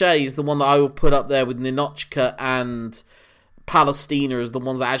 Attaché is the one that I will put up there with Ninochka and Palestina as the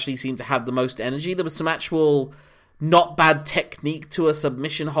ones that actually seem to have the most energy. There was some actual not bad technique to her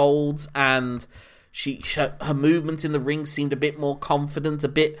submission holds, and... her movement in the ring seemed a bit more confident, a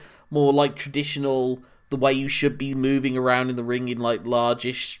bit more like traditional, the way you should be moving around in the ring in like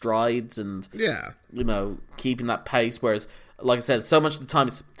largish strides and, keeping that pace. Whereas, like I said, so much of the time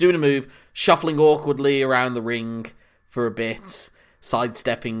it's doing a move, shuffling awkwardly around the ring for a bit,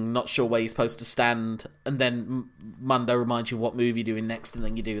 sidestepping, not sure where you're supposed to stand, and then Mundo reminds you what move you're doing next, and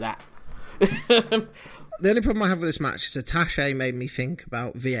then you do that. The only problem I have with this match is Attaché made me think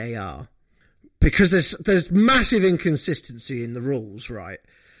about VAR. Because there's massive inconsistency in the rules, right?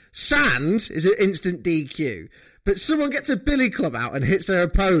 Sand is an instant DQ, but someone gets a billy club out and hits their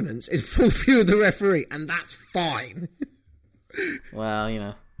opponents in full view of the referee, and that's fine. Well,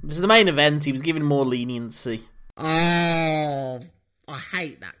 it was the main event. He was given more leniency. Oh, I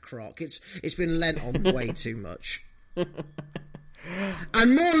hate that crock. It's been lent on way too much.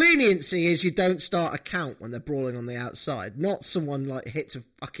 And more leniency is you don't start a count when they're brawling on the outside, not someone like hits a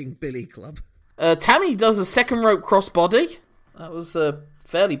fucking billy club. Tammy does a second rope crossbody. That was a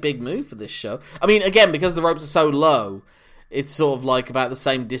fairly big move for this show. I mean, again, because the ropes are so low, it's sort of like about the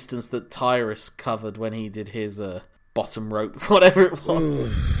same distance that Tyrus covered when he did his bottom rope, whatever it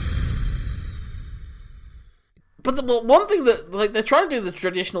was. But one thing that they're trying to do the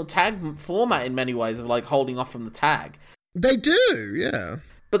traditional tag format in many ways of like holding off from the tag. They do, yeah.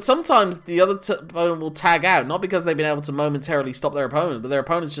 But sometimes the other opponent will tag out, not because they've been able to momentarily stop their opponent, but their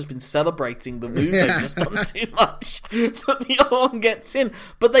opponent's just been celebrating the move they've just done too much that the other one gets in.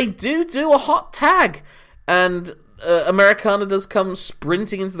 But they do a hot tag. And Americana does come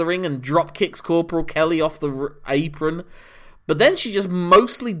sprinting into the ring and drop kicks Corporal Kelly off the apron. But then she just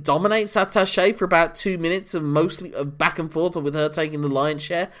mostly dominates Attaché for about 2 minutes of mostly back and forth with her taking the lion's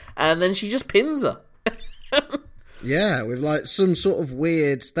share. And then she just pins her. Yeah, with like some sort of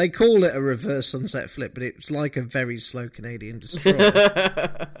weird... They call it a reverse sunset flip, but it's like a very slow Canadian destroyer.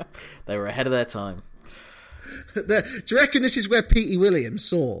 They were ahead of their time. Do you reckon this is where Petey Williams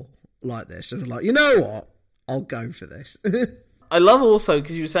saw like this and was like, you know what? I'll go for this. I love also,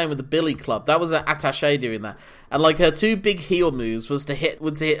 because you were saying with the Billy Club, that was Attaché doing that. And like her two big heel moves was to hit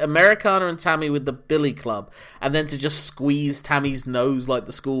Americana and Tammy with the Billy Club, and then to just squeeze Tammy's nose like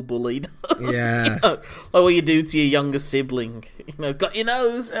the school bully does. Yeah. Like what you do to your younger sibling. Got your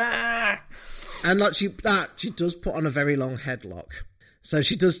nose. Ah! And like she does put on a very long headlock. So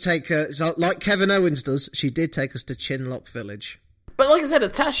she does take so like Kevin Owens does, she did take us to Chinlock Village. But like I said,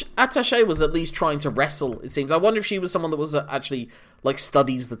 Attaché was at least trying to wrestle, it seems. I wonder if she was someone that was actually, like,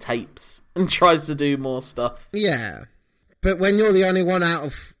 studies the tapes and tries to do more stuff. Yeah. But when you're the only one out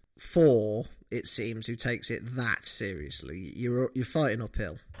of 4, it seems, who takes it that seriously, you're fighting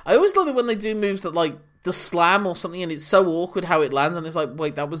uphill. I always love it when they do moves that, like, the slam or something, and it's so awkward how it lands, and it's like,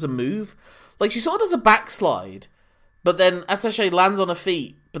 wait, that was a move? Like, she sort of does a backslide, but then Attaché lands on her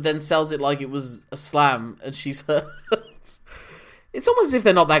feet, but then sells it like it was a slam, and she's hurt. It's almost as if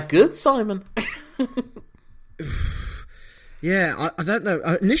they're not that good, Simon. Yeah, I don't know.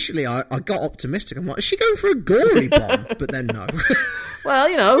 Initially, I got optimistic. I'm like, is she going for a gory bomb? But then no. Well,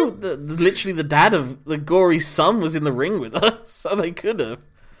 you know, literally the dad of the gory son was in the ring with her, so they could have.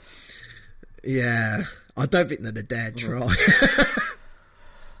 Yeah, I don't think they'd dare try.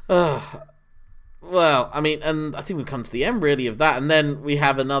 Well, I mean, and I think we've come to the end, really, of that. And then we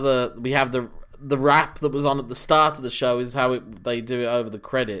have the rap that was on at the start of the show is how they do it over the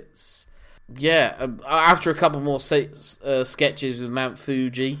credits. Yeah, after a couple more sketches with Mount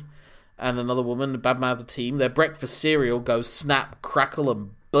Fuji and another woman, badmouth the team, their breakfast cereal goes snap, crackle,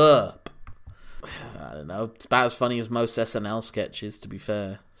 and burp. I don't know, it's about as funny as most SNL sketches, to be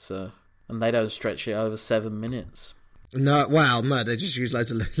fair. So, and they don't stretch it over 7 minutes. No, they just use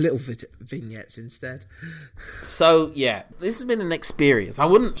loads of little vignettes instead. So yeah, this has been an experience. I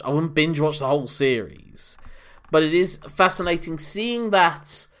wouldn't binge watch the whole series, but it is fascinating seeing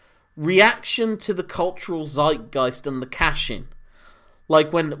that reaction to the cultural zeitgeist and the cash-in.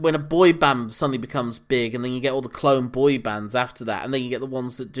 Like when a boy band suddenly becomes big, and then you get all the clone boy bands after that, and then you get the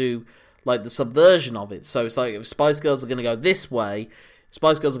ones that do like the subversion of it. So it's like if Spice Girls are going to go this way,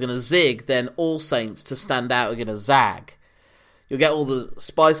 Spice Girls are going to zig, then All Saints to stand out are going to zag. You'll get all the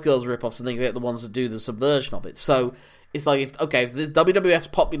Spice Girls rip-offs, and then you get the ones that do the subversion of it. So it's like, if this WWF's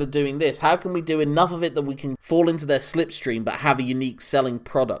popular doing this, how can we do enough of it that we can fall into their slipstream but have a unique selling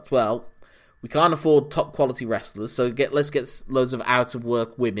product? Well, we can't afford top-quality wrestlers, so let's get loads of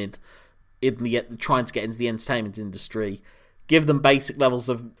out-of-work women trying to get into the entertainment industry. Give them basic levels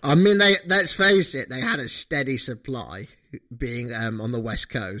of... I mean, let's face it, they had a steady supply, being on the West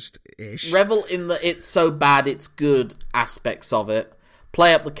Coast-ish. Revel in the it's so bad it's good aspects of it.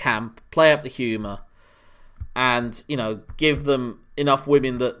 Play up the camp, play up the humour, and, you know, give them enough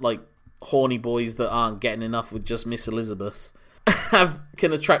women that, like, horny boys that aren't getting enough with just Miss Elizabeth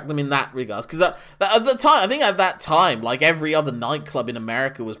can attract them in that regards. Because at that time, like, every other nightclub in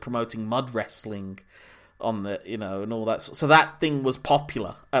America was promoting mud wrestling on the, you know, and all that. So that thing was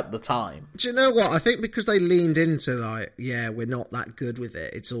popular at the time. Do you know what? I think because they leaned into, like, yeah, we're not that good with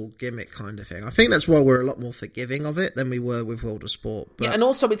it, it's all gimmick kind of thing. I think that's why we're a lot more forgiving of it than we were with World of Sport. But... yeah, and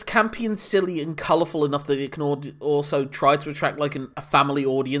also it's campy and silly and colourful enough that it can also try to attract, like, a family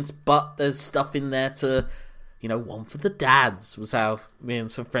audience, but there's stuff in there to, you know, one for the dads, was how me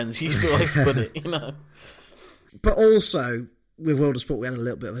and some friends used to always put it, you know. But also, with World of Sport, we had a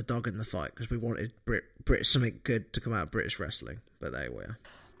little bit of a dog in the fight because we wanted something good to come out of British wrestling, but there we are.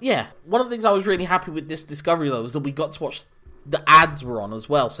 Yeah, one of the things I was really happy with this Discovery, though, was that we got to watch the ads were on as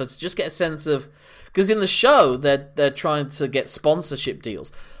well, so to just get a sense of... because in the show, they're trying to get sponsorship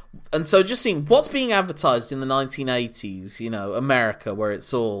deals, and so just seeing what's being advertised in the 1980s, you know, America, where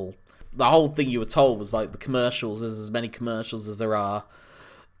it's all... the whole thing you were told was, like, the commercials, there's as many commercials as there are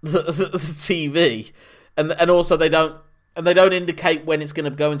the TV, and also they don't indicate when it's going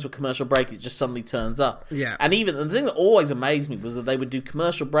to go into a commercial break. It just suddenly turns up. Yeah. And even the thing that always amazed me was that they would do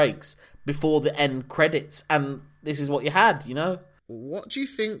commercial breaks before the end credits, and this is what you had, you know? What do you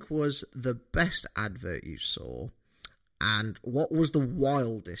think was the best advert you saw, and what was the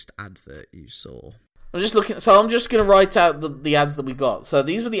wildest advert you saw? I'm just looking, so I'm just going to write out the ads that we got. So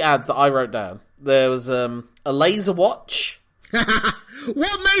these were the ads that I wrote down. There was a laser watch. What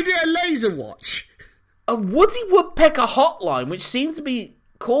made it a laser watch? A Woody Woodpecker hotline, which seemed to be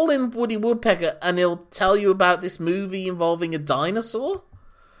call in Woody Woodpecker and he'll tell you about this movie involving a dinosaur.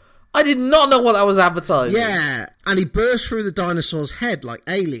 I did not know what that was advertising. Yeah, and he burst through the dinosaur's head like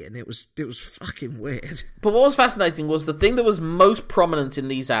Alien. It was fucking weird. But what was fascinating was the thing that was most prominent in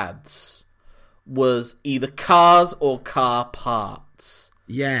these ads was either cars or car parts.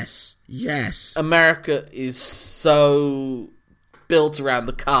 Yes. America is so built around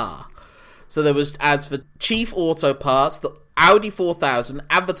the car. So there was ads for Chief Auto Parts, the Audi 4000,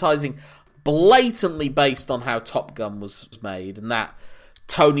 advertising blatantly based on how Top Gun was made, and that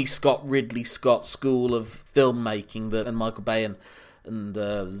Tony Scott, Ridley Scott school of filmmaking that and Michael Bay and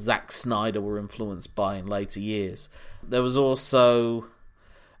Zack Snyder were influenced by in later years. There was also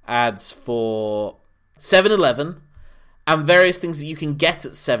ads for 7-Eleven and various things that you can get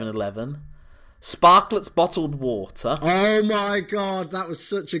at 7-Eleven. Sparklet's bottled water. Oh my god, that was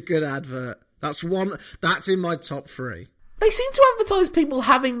such a good advert. That's in my top 3. They seem to advertise people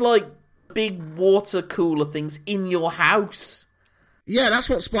having, like, big water cooler things in your house. Yeah, that's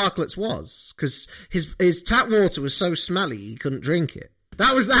what Sparklet's was, because his tap water was so smelly he couldn't drink it.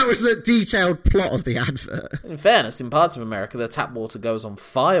 That was the detailed plot of the advert. In fairness, in parts of America, the tap water goes on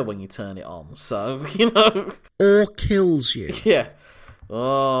fire when you turn it on, so, you know. Or kills you. Yeah.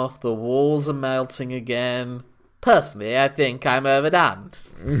 Oh, the walls are melting again. Personally, I think I'm overdone.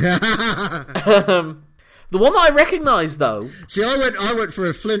 The one that I recognise, though... See, I went for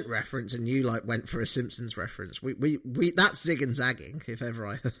a Flint reference, and you, went for a Simpsons reference. We that's zig and zagging, if ever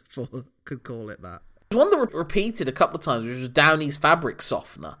I could call it that. There's one that repeated a couple of times, which was Downey's fabric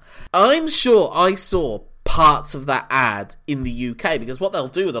softener. I'm sure I saw parts of that ad in the UK, because what they'll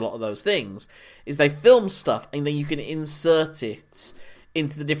do with a lot of those things is they film stuff, and then you can insert it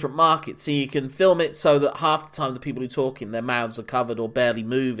into the different markets. So you can film it so that half the time the people who are talking, their mouths are covered or barely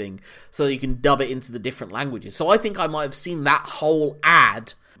moving, so you can dub it into the different languages. So I think I might have seen that whole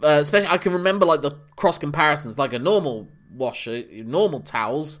ad. Especially, I can remember the cross comparisons, like a normal washer, normal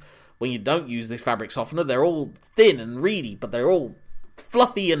towels, when you don't use this fabric softener, they're all thin and reedy, but they're all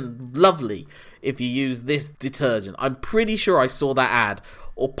fluffy and lovely if you use this detergent. I'm pretty sure I saw that ad,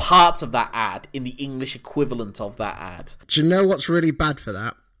 or parts of that ad, in the English equivalent of that ad. Do you know what's really bad for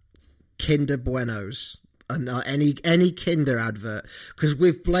that? Kinder Buenos. And any Kinder advert. Because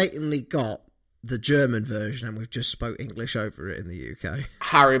we've blatantly got the German version and we've just spoke English over it in the UK.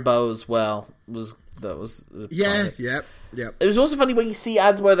 Haribo as well. Yep. It was also funny when you see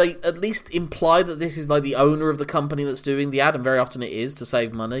ads where they at least imply that this is the owner of the company that's doing the ad, and very often it is to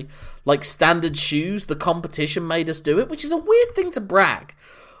save money. Like Standard Shoes, the competition made us do it, which is a weird thing to brag.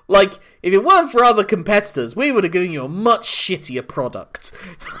 If it weren't for other competitors, we would have given you a much shittier product.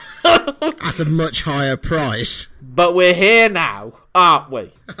 At a much higher price. But we're here now, aren't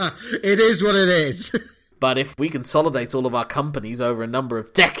we? It is what it is. But if we consolidate all of our companies over a number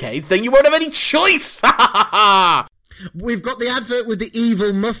of decades, then you won't have any choice! We've got the advert with the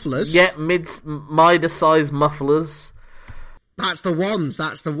evil mufflers. Yeah, Midas-sized mufflers. That's the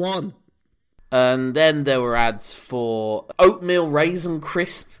one. And then there were ads for Oatmeal Raisin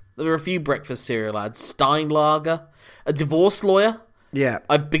Crisp. There were a few breakfast cereal ads. Steinlager. A divorce lawyer. Yeah.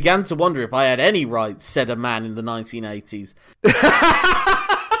 I began to wonder if I had any rights, said a man in the 1980s.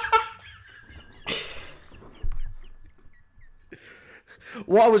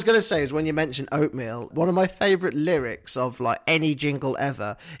 What I was going to say is when you mentioned oatmeal, one of my favourite lyrics of any jingle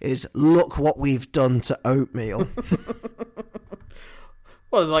ever is, "Look what we've done to oatmeal."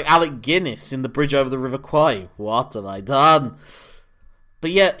 Well, it's like Alec Guinness in The Bridge Over the River Kwai. What have I done?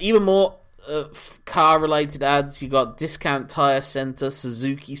 But yeah, even more car-related ads. You got Discount Tire Centre,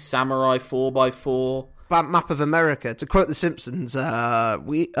 Suzuki Samurai 4x4. Map of America. To quote The Simpsons,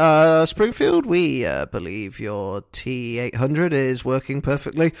 Springfield, we believe your T800 is working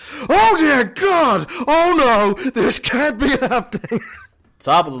perfectly. Oh dear God! Oh no! This can't be happening!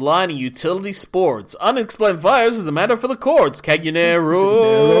 Top of the line of utility sports. Unexplained fires is a matter for the courts. Cagnero.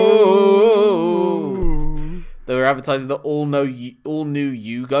 They were advertising the all-new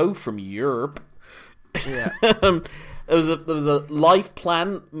Yugo from Europe. Yeah. There was a life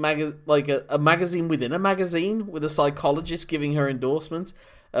plan, a magazine within a magazine with a psychologist giving her endorsement.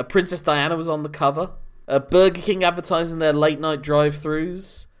 Princess Diana was on the cover. Burger King advertising their late-night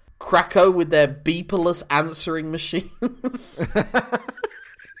drive-thrus. Krakow with their beeperless answering machines.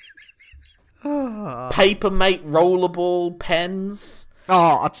 Papermate rollerball pens.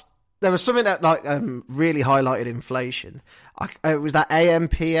 There was something that really highlighted inflation. It was that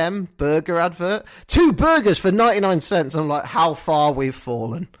AM/PM burger advert. 2 burgers for 99 cents. I'm like, how far we've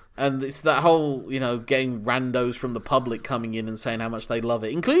fallen. And it's that whole, getting randos from the public coming in and saying how much they love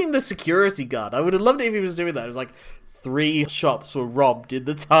it, including the security guard. I would have loved it if he was doing that. It was like 3 shops were robbed in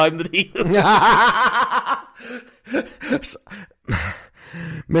the time that he was...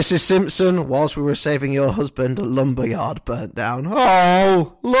 Mrs. Simpson, whilst we were saving your husband, a lumberyard burnt down.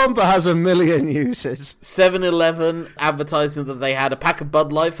 Oh, lumber has a million uses. 7-Eleven advertising that they had a pack of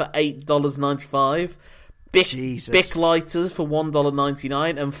Bud Light for $8.95, Bic lighters for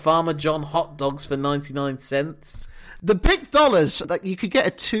 $1.99, and Farmer John hot dogs for 99 cents. The big dollars, you could get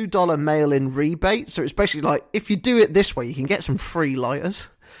a $2 mail-in rebate, so it's basically if you do it this way, you can get some free lighters.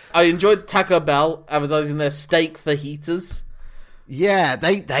 I enjoyed Taco Bell advertising their steak fajitas. Yeah,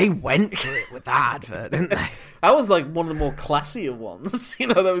 they went for it with that advert, didn't they? That was one of the more classier ones.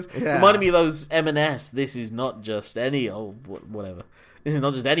 That was reminded me of those M&S. This is not just any old whatever. This is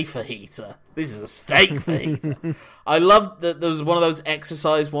not just any fajita. This is a steak fajita. I loved that there was one of those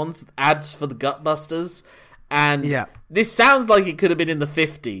exercise ones, ads for the Gutbusters. And this sounds like it could have been in the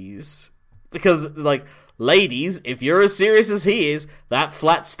 50s. Because, like, ladies, if you're as serious as he is, that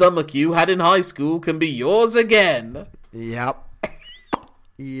flat stomach you had in high school can be yours again. Yep.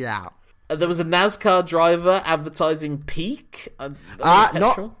 Yeah. There was a NASCAR driver advertising Peak. Not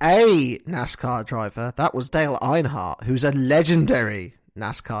a NASCAR driver. That was Dale Earnhardt, who's a legendary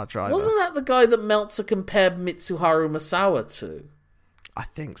NASCAR driver. Wasn't that the guy that Meltzer compared Mitsuharu Misawa to? I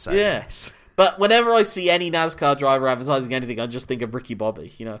think so. Yeah. Yes. But whenever I see any NASCAR driver advertising anything, I just think of Ricky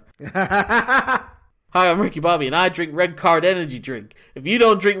Bobby, you know? Hi, I'm Ricky Bobby, and I drink Red Card Energy Drink. If you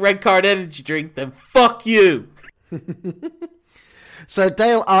don't drink Red Card Energy Drink, then fuck you! So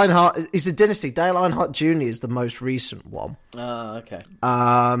Dale Earnhardt is a dynasty. Dale Earnhardt Jr. is the most recent one. Okay.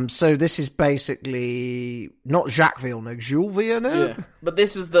 So this is basically not Jacques Villeneuve, Jules Villeneuve. Yeah. But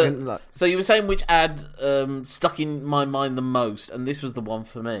this was so you were saying which ad stuck in my mind the most, and this was the one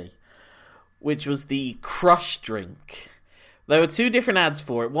for me, which was the Crush drink. There were two different ads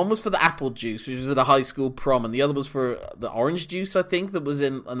for it. One was for the apple juice, which was at a high school prom, and the other was for the orange juice, I think, that was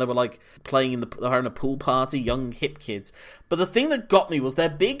in, and they were like playing they're having a pool party, young hip kids. But the thing that got me was their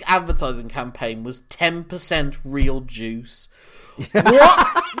big advertising campaign was 10% real juice.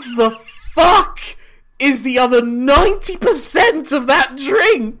 What the fuck is the other 90% of that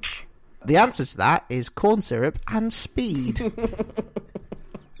drink? The answer to that is corn syrup and speed.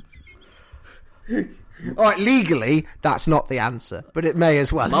 Alright, legally, that's not the answer, but it may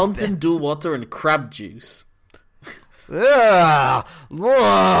as well. Mountain Dew water and crab juice. Crab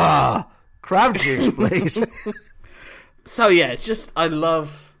juice, please. So yeah, it's just, I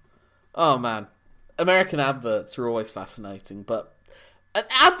love... Oh man. American adverts are always fascinating, but...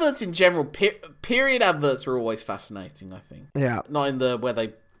 adverts in general, period adverts are always fascinating, I think. Yeah. Not in the, where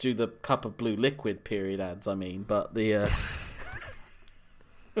they do the cup of blue liquid period ads, I mean, but the...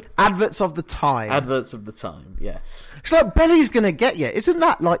 Adverts of the time. Adverts of the time, yes. It's like Belly's Gonna Get You. Isn't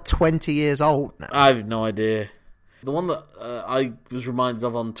that like 20 years old now? I have no idea. The one that I was reminded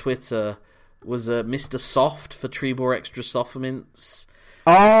of on Twitter was Mr. Soft for Trebor Extra Soft Mints.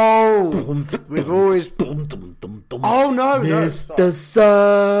 Oh! We've always... Oh, no, Mr.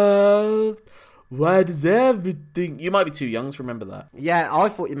 Soft! Why does everything... You might be too young to remember that. Yeah, I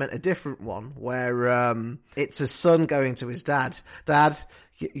thought you meant a different one, where it's a son going to his dad. Dad...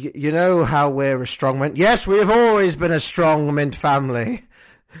 You know how we're a strong mint? Yes, we have always been a strong mint family.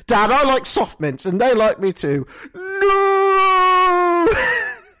 Dad, I like soft mints, and they like me too. No!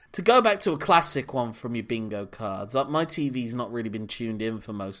 To go back to a classic one from your bingo cards, my TV's not really been tuned in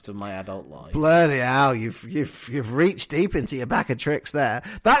for most of my adult life. Bloody hell, you've reached deep into your bag of tricks there.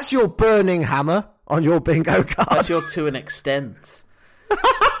 That's your burning hammer on your bingo card. That's your to an extent.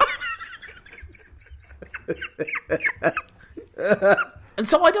 And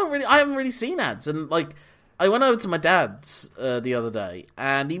so I haven't really seen ads. And like, I went over to my dad's the other day,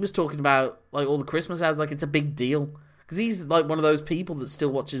 and he was talking about like all the Christmas ads, like it's a big deal because he's like one of those people that still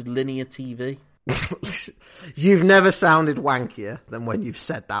watches linear TV. You've never sounded wankier than when you've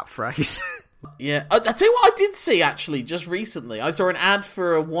said that phrase. Yeah, I tell you what I did see actually just recently. I saw an ad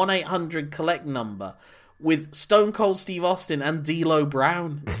for a 1-800 collect number with Stone Cold Steve Austin and D'Lo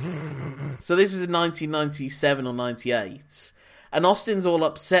Brown. So this was in 1997 or 98. And Austin's all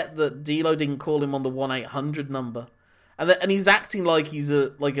upset that D'Lo didn't call him on the 1-800 number, and he's acting like he's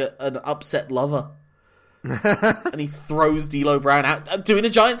an upset lover, and he throws D'Lo Brown out, doing a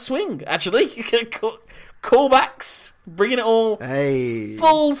giant swing. Actually, callbacks, bringing it all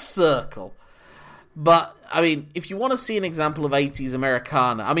full circle. But I mean, if you want to see an example of 80s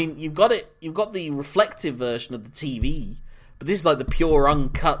Americana, I mean, you've got the reflective version of the TV, but this is like the pure,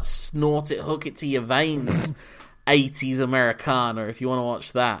 uncut, snort it, hook it to your veins. 80s Americana, if you want to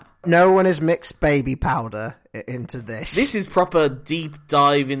watch that. No one has mixed baby powder into this. This is proper deep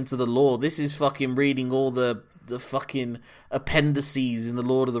dive into the lore. This is fucking reading all the fucking appendices in the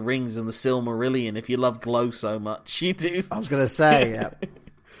Lord of the Rings and the Silmarillion, if you love Glow so much. You do. I was going to say, yeah.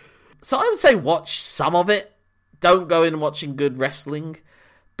 So I would say watch some of it. Don't go in watching good wrestling,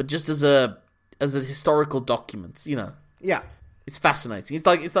 but just as a historical document, you know. Yeah. It's fascinating. It's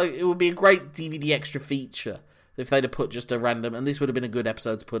like it would be a great DVD extra feature if they'd have put just a random, and this would have been a good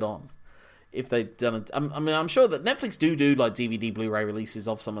episode to put on if they'd done it. I mean, I'm sure that Netflix do like DVD Blu-ray releases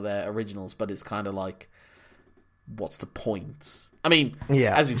of some of their originals, but it's kind of like, what's the point? I mean,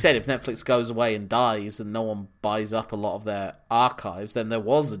 as we've said, if Netflix goes away and dies and no one buys up a lot of their archives, then there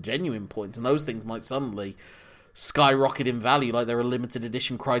was a genuine point, and those things might suddenly skyrocket in value, like they're a limited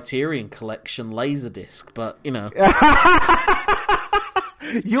edition Criterion Collection Laserdisc, but, you know.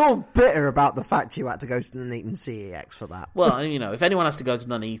 You're bitter about the fact you had to go to the Nuneaton CEX for that. Well, if anyone has to go to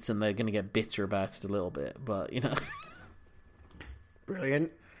Nuneaton, they're going to get bitter about it a little bit, but,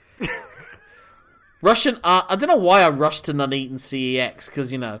 Brilliant. Russian art... I don't know why I rushed to Nuneaton CEX,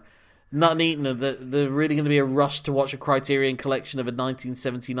 because, Nuneaton, they're really going to be a rush to watch a Criterion Collection of a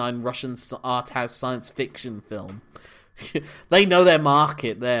 1979 Russian art house science fiction film. They know their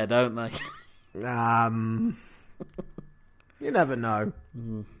market there, don't they? You never know.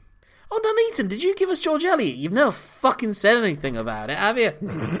 Oh, Nuneaton, did you give us George Eliot? You've never fucking said anything about it, have you?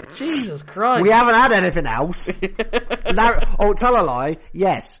 Jesus Christ. We haven't had anything else. Tell a lie.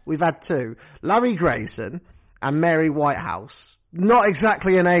 Yes, we've had two. Larry Grayson and Mary Whitehouse. Not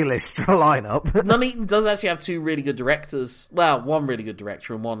exactly an A-lister lineup. Nuneaton does actually have two really good directors. Well, one really good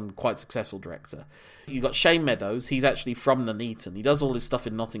director and one quite successful director. You've got Shane Meadows. He's actually from Nuneaton. He does all his stuff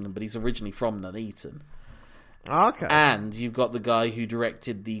in Nottingham, but he's originally from Nuneaton. Okay. And you've got the guy who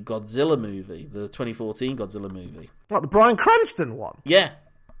directed the Godzilla movie, the 2014 Godzilla movie. What, the Bryan Cranston one? Yeah.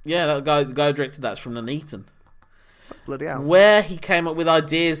 Yeah, the guy who directed that's from Nuneaton. Bloody hell. Where he came up with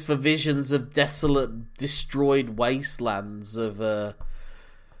ideas for visions of desolate, destroyed wastelands of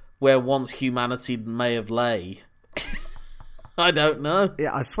where once humanity may have lay. I don't know.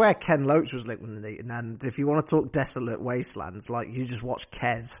 Yeah, I swear Ken Loach was linked with Nuneaton, and if you want to talk desolate wastelands, you just watch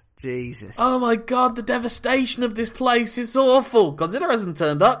Kes. Jesus. Oh my god, the devastation of this place is awful. Godzilla hasn't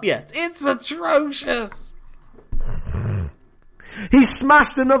turned up yet. It's atrocious. He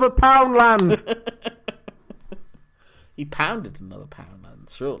smashed another Poundland. He pounded another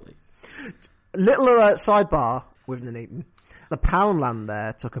Poundland, surely. Little sidebar with Nuneaton. The Poundland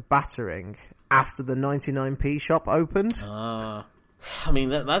there took a battering after the 99p shop opened. I mean,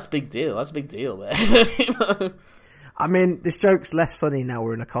 that's a big deal. That's a big deal there. I mean, this joke's less funny now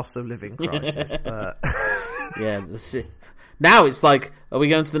we're in a cost of living crisis, but... Yeah, now it's like, are we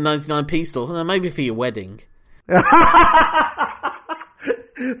going to the 99p store? No, maybe for your wedding.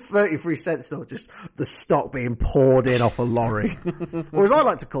 33-cent store, just the stock being poured in off a lorry. Or as I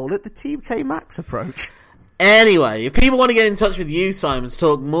like to call it, the TK Maxx approach. Anyway, if people want to get in touch with you, Simon, to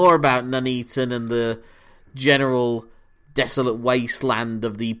talk more about Nuneaton and the general desolate wasteland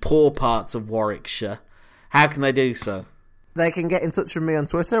of the poor parts of Warwickshire, how can they do so? They can get in touch with me on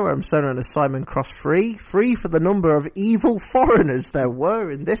Twitter, where I'm known as Simon Cross Free for the number of evil foreigners there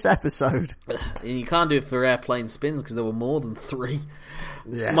were in this episode. And you can't do it for airplane spins because there were more than 3.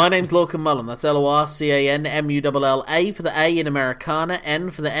 Yeah. My name's Lorcan Mullen. That's LORCANMULL, for the A in Americana,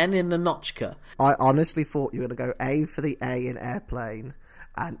 N for the N in Notchka. I honestly thought you were going to go A for the A in airplane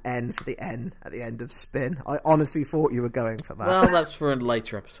and N for the N at the end of spin. I honestly thought you were going for that. Well, that's for a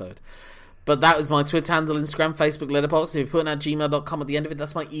later episode. But that was my Twitter handle, Instagram, Facebook, Letterboxd. If you put in at gmail.com at the end of it,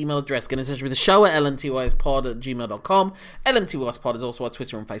 that's my email address. Get in touch with the show at lmtyspod@gmail.com. LMTYspod is also our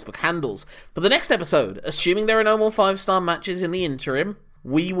Twitter and Facebook handles. For the next episode, assuming there are no more 5-star matches in the interim,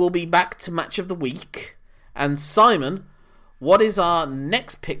 we will be back to Match of the Week. And Simon, what is our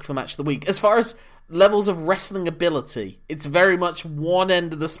next pick for Match of the Week? As far as levels of wrestling ability, it's very much one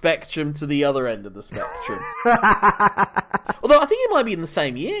end of the spectrum to the other end of the spectrum. Although I think it might be in the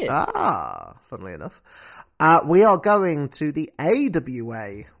same year. Funnily enough. We are going to the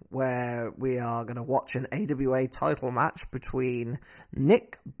AWA, where we are going to watch an AWA title match between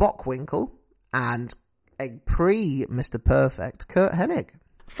Nick Bockwinkel and a pre-Mr. Perfect Kurt Hennig.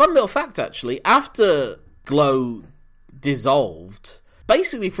 Fun little fact, actually. After Glow dissolved,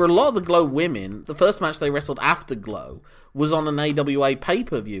 basically for a lot of the Glow women, the first match they wrestled after Glow was on an AWA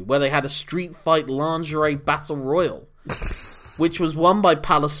pay-per-view, where they had a street fight lingerie battle royal. Which was won by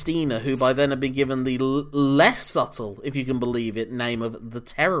Palestina, who by then had been given the less subtle, if you can believe it, name of The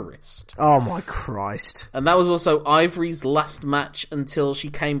Terrorist. Oh my Christ. And that was also Ivory's last match until she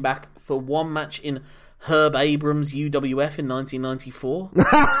came back for one match in Herb Abrams' UWF in 1994.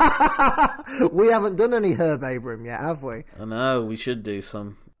 We haven't done any Herb Abrams yet, have we? I know, we should do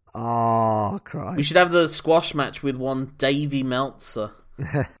some. Oh, Christ. We should have the squash match with one Davey Meltzer.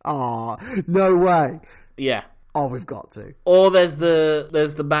 Oh, no way. Yeah. Oh, we've got to. Or there's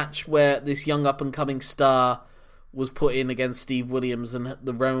the match where this young up-and-coming star was put in against Steve Williams, and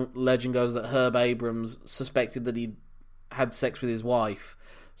the legend goes that Herb Abrams suspected that he had sex with his wife,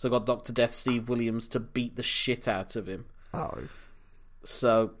 so got Dr. Death Steve Williams to beat the shit out of him. Oh.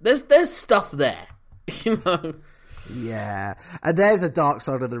 So there's stuff there, you know. Yeah, and there's a Dark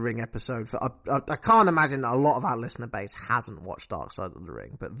Side of the Ring episode. I can't imagine that a lot of our listener base hasn't watched Dark Side of the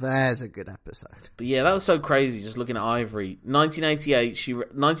Ring, but there's a good episode. But yeah, that was so crazy just looking at Ivory.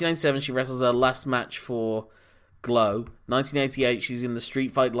 1997, she wrestles her last match for Glow. 1988, she's in the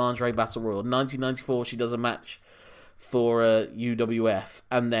Street Fight Lingerie Battle Royal. 1994, she does a match for UWF,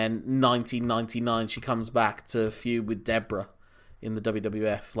 and then 1999 she comes back to feud with Deborah in the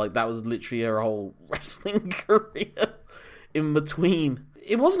WWF. Like, that was literally her whole wrestling career in between.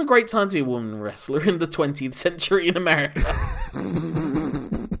 It wasn't a great time to be a woman wrestler in the 20th century in America.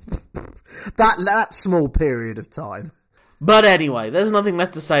 that small period of time. But anyway, there's nothing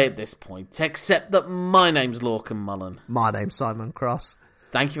left to say at this point, except that my name's Lorcan Mullen. My name's Simon Cross.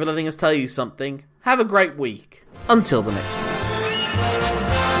 Thank you for letting us tell you something. Have a great week. Until the next one.